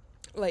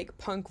 like,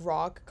 punk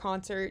rock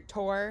concert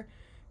tour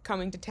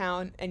coming to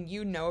town, and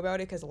you know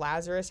about it because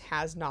Lazarus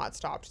has not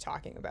stopped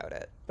talking about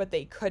it. But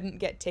they couldn't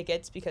get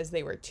tickets because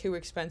they were too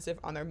expensive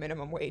on their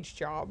minimum wage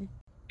job.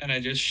 And I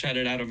just shut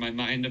it out of my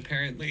mind,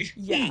 apparently.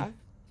 Yeah.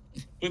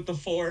 With the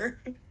 4.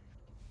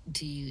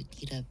 Do you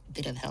need a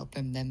bit of help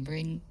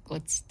remembering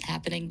what's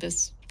happening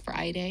this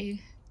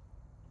Friday?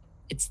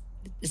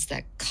 it's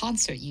that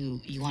concert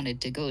you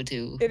wanted to go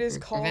to. It is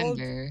called,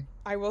 Remember?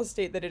 I will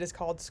state that it is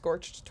called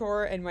Scorched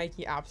Tour, and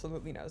Mikey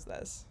absolutely knows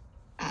this.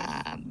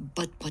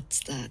 But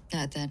what's the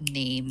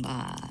name?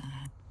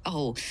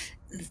 Oh,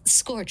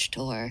 Scorch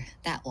Tour.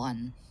 That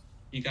one.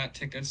 You got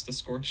tickets to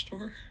Scorch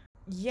Tour?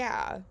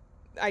 Yeah,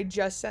 I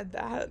just said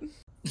that.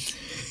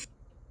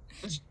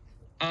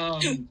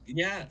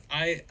 Yeah,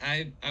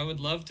 I would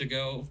love to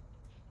go.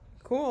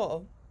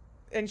 Cool.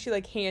 And she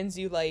like hands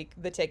you like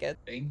the ticket.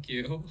 Thank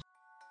you.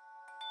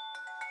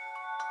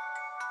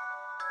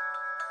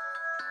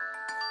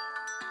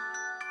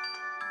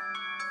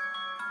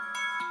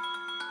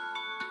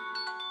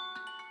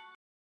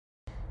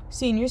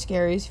 Senior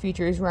Scaries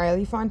features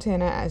Riley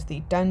Fontana as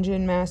the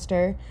Dungeon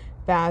Master,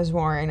 Baz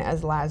Warren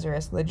as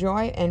Lazarus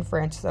Lajoie, and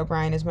Francis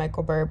O'Brien as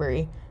Micheal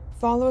Burberry.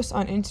 Follow us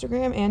on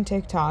Instagram and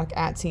TikTok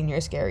at Senior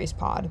Scaries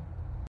Pod.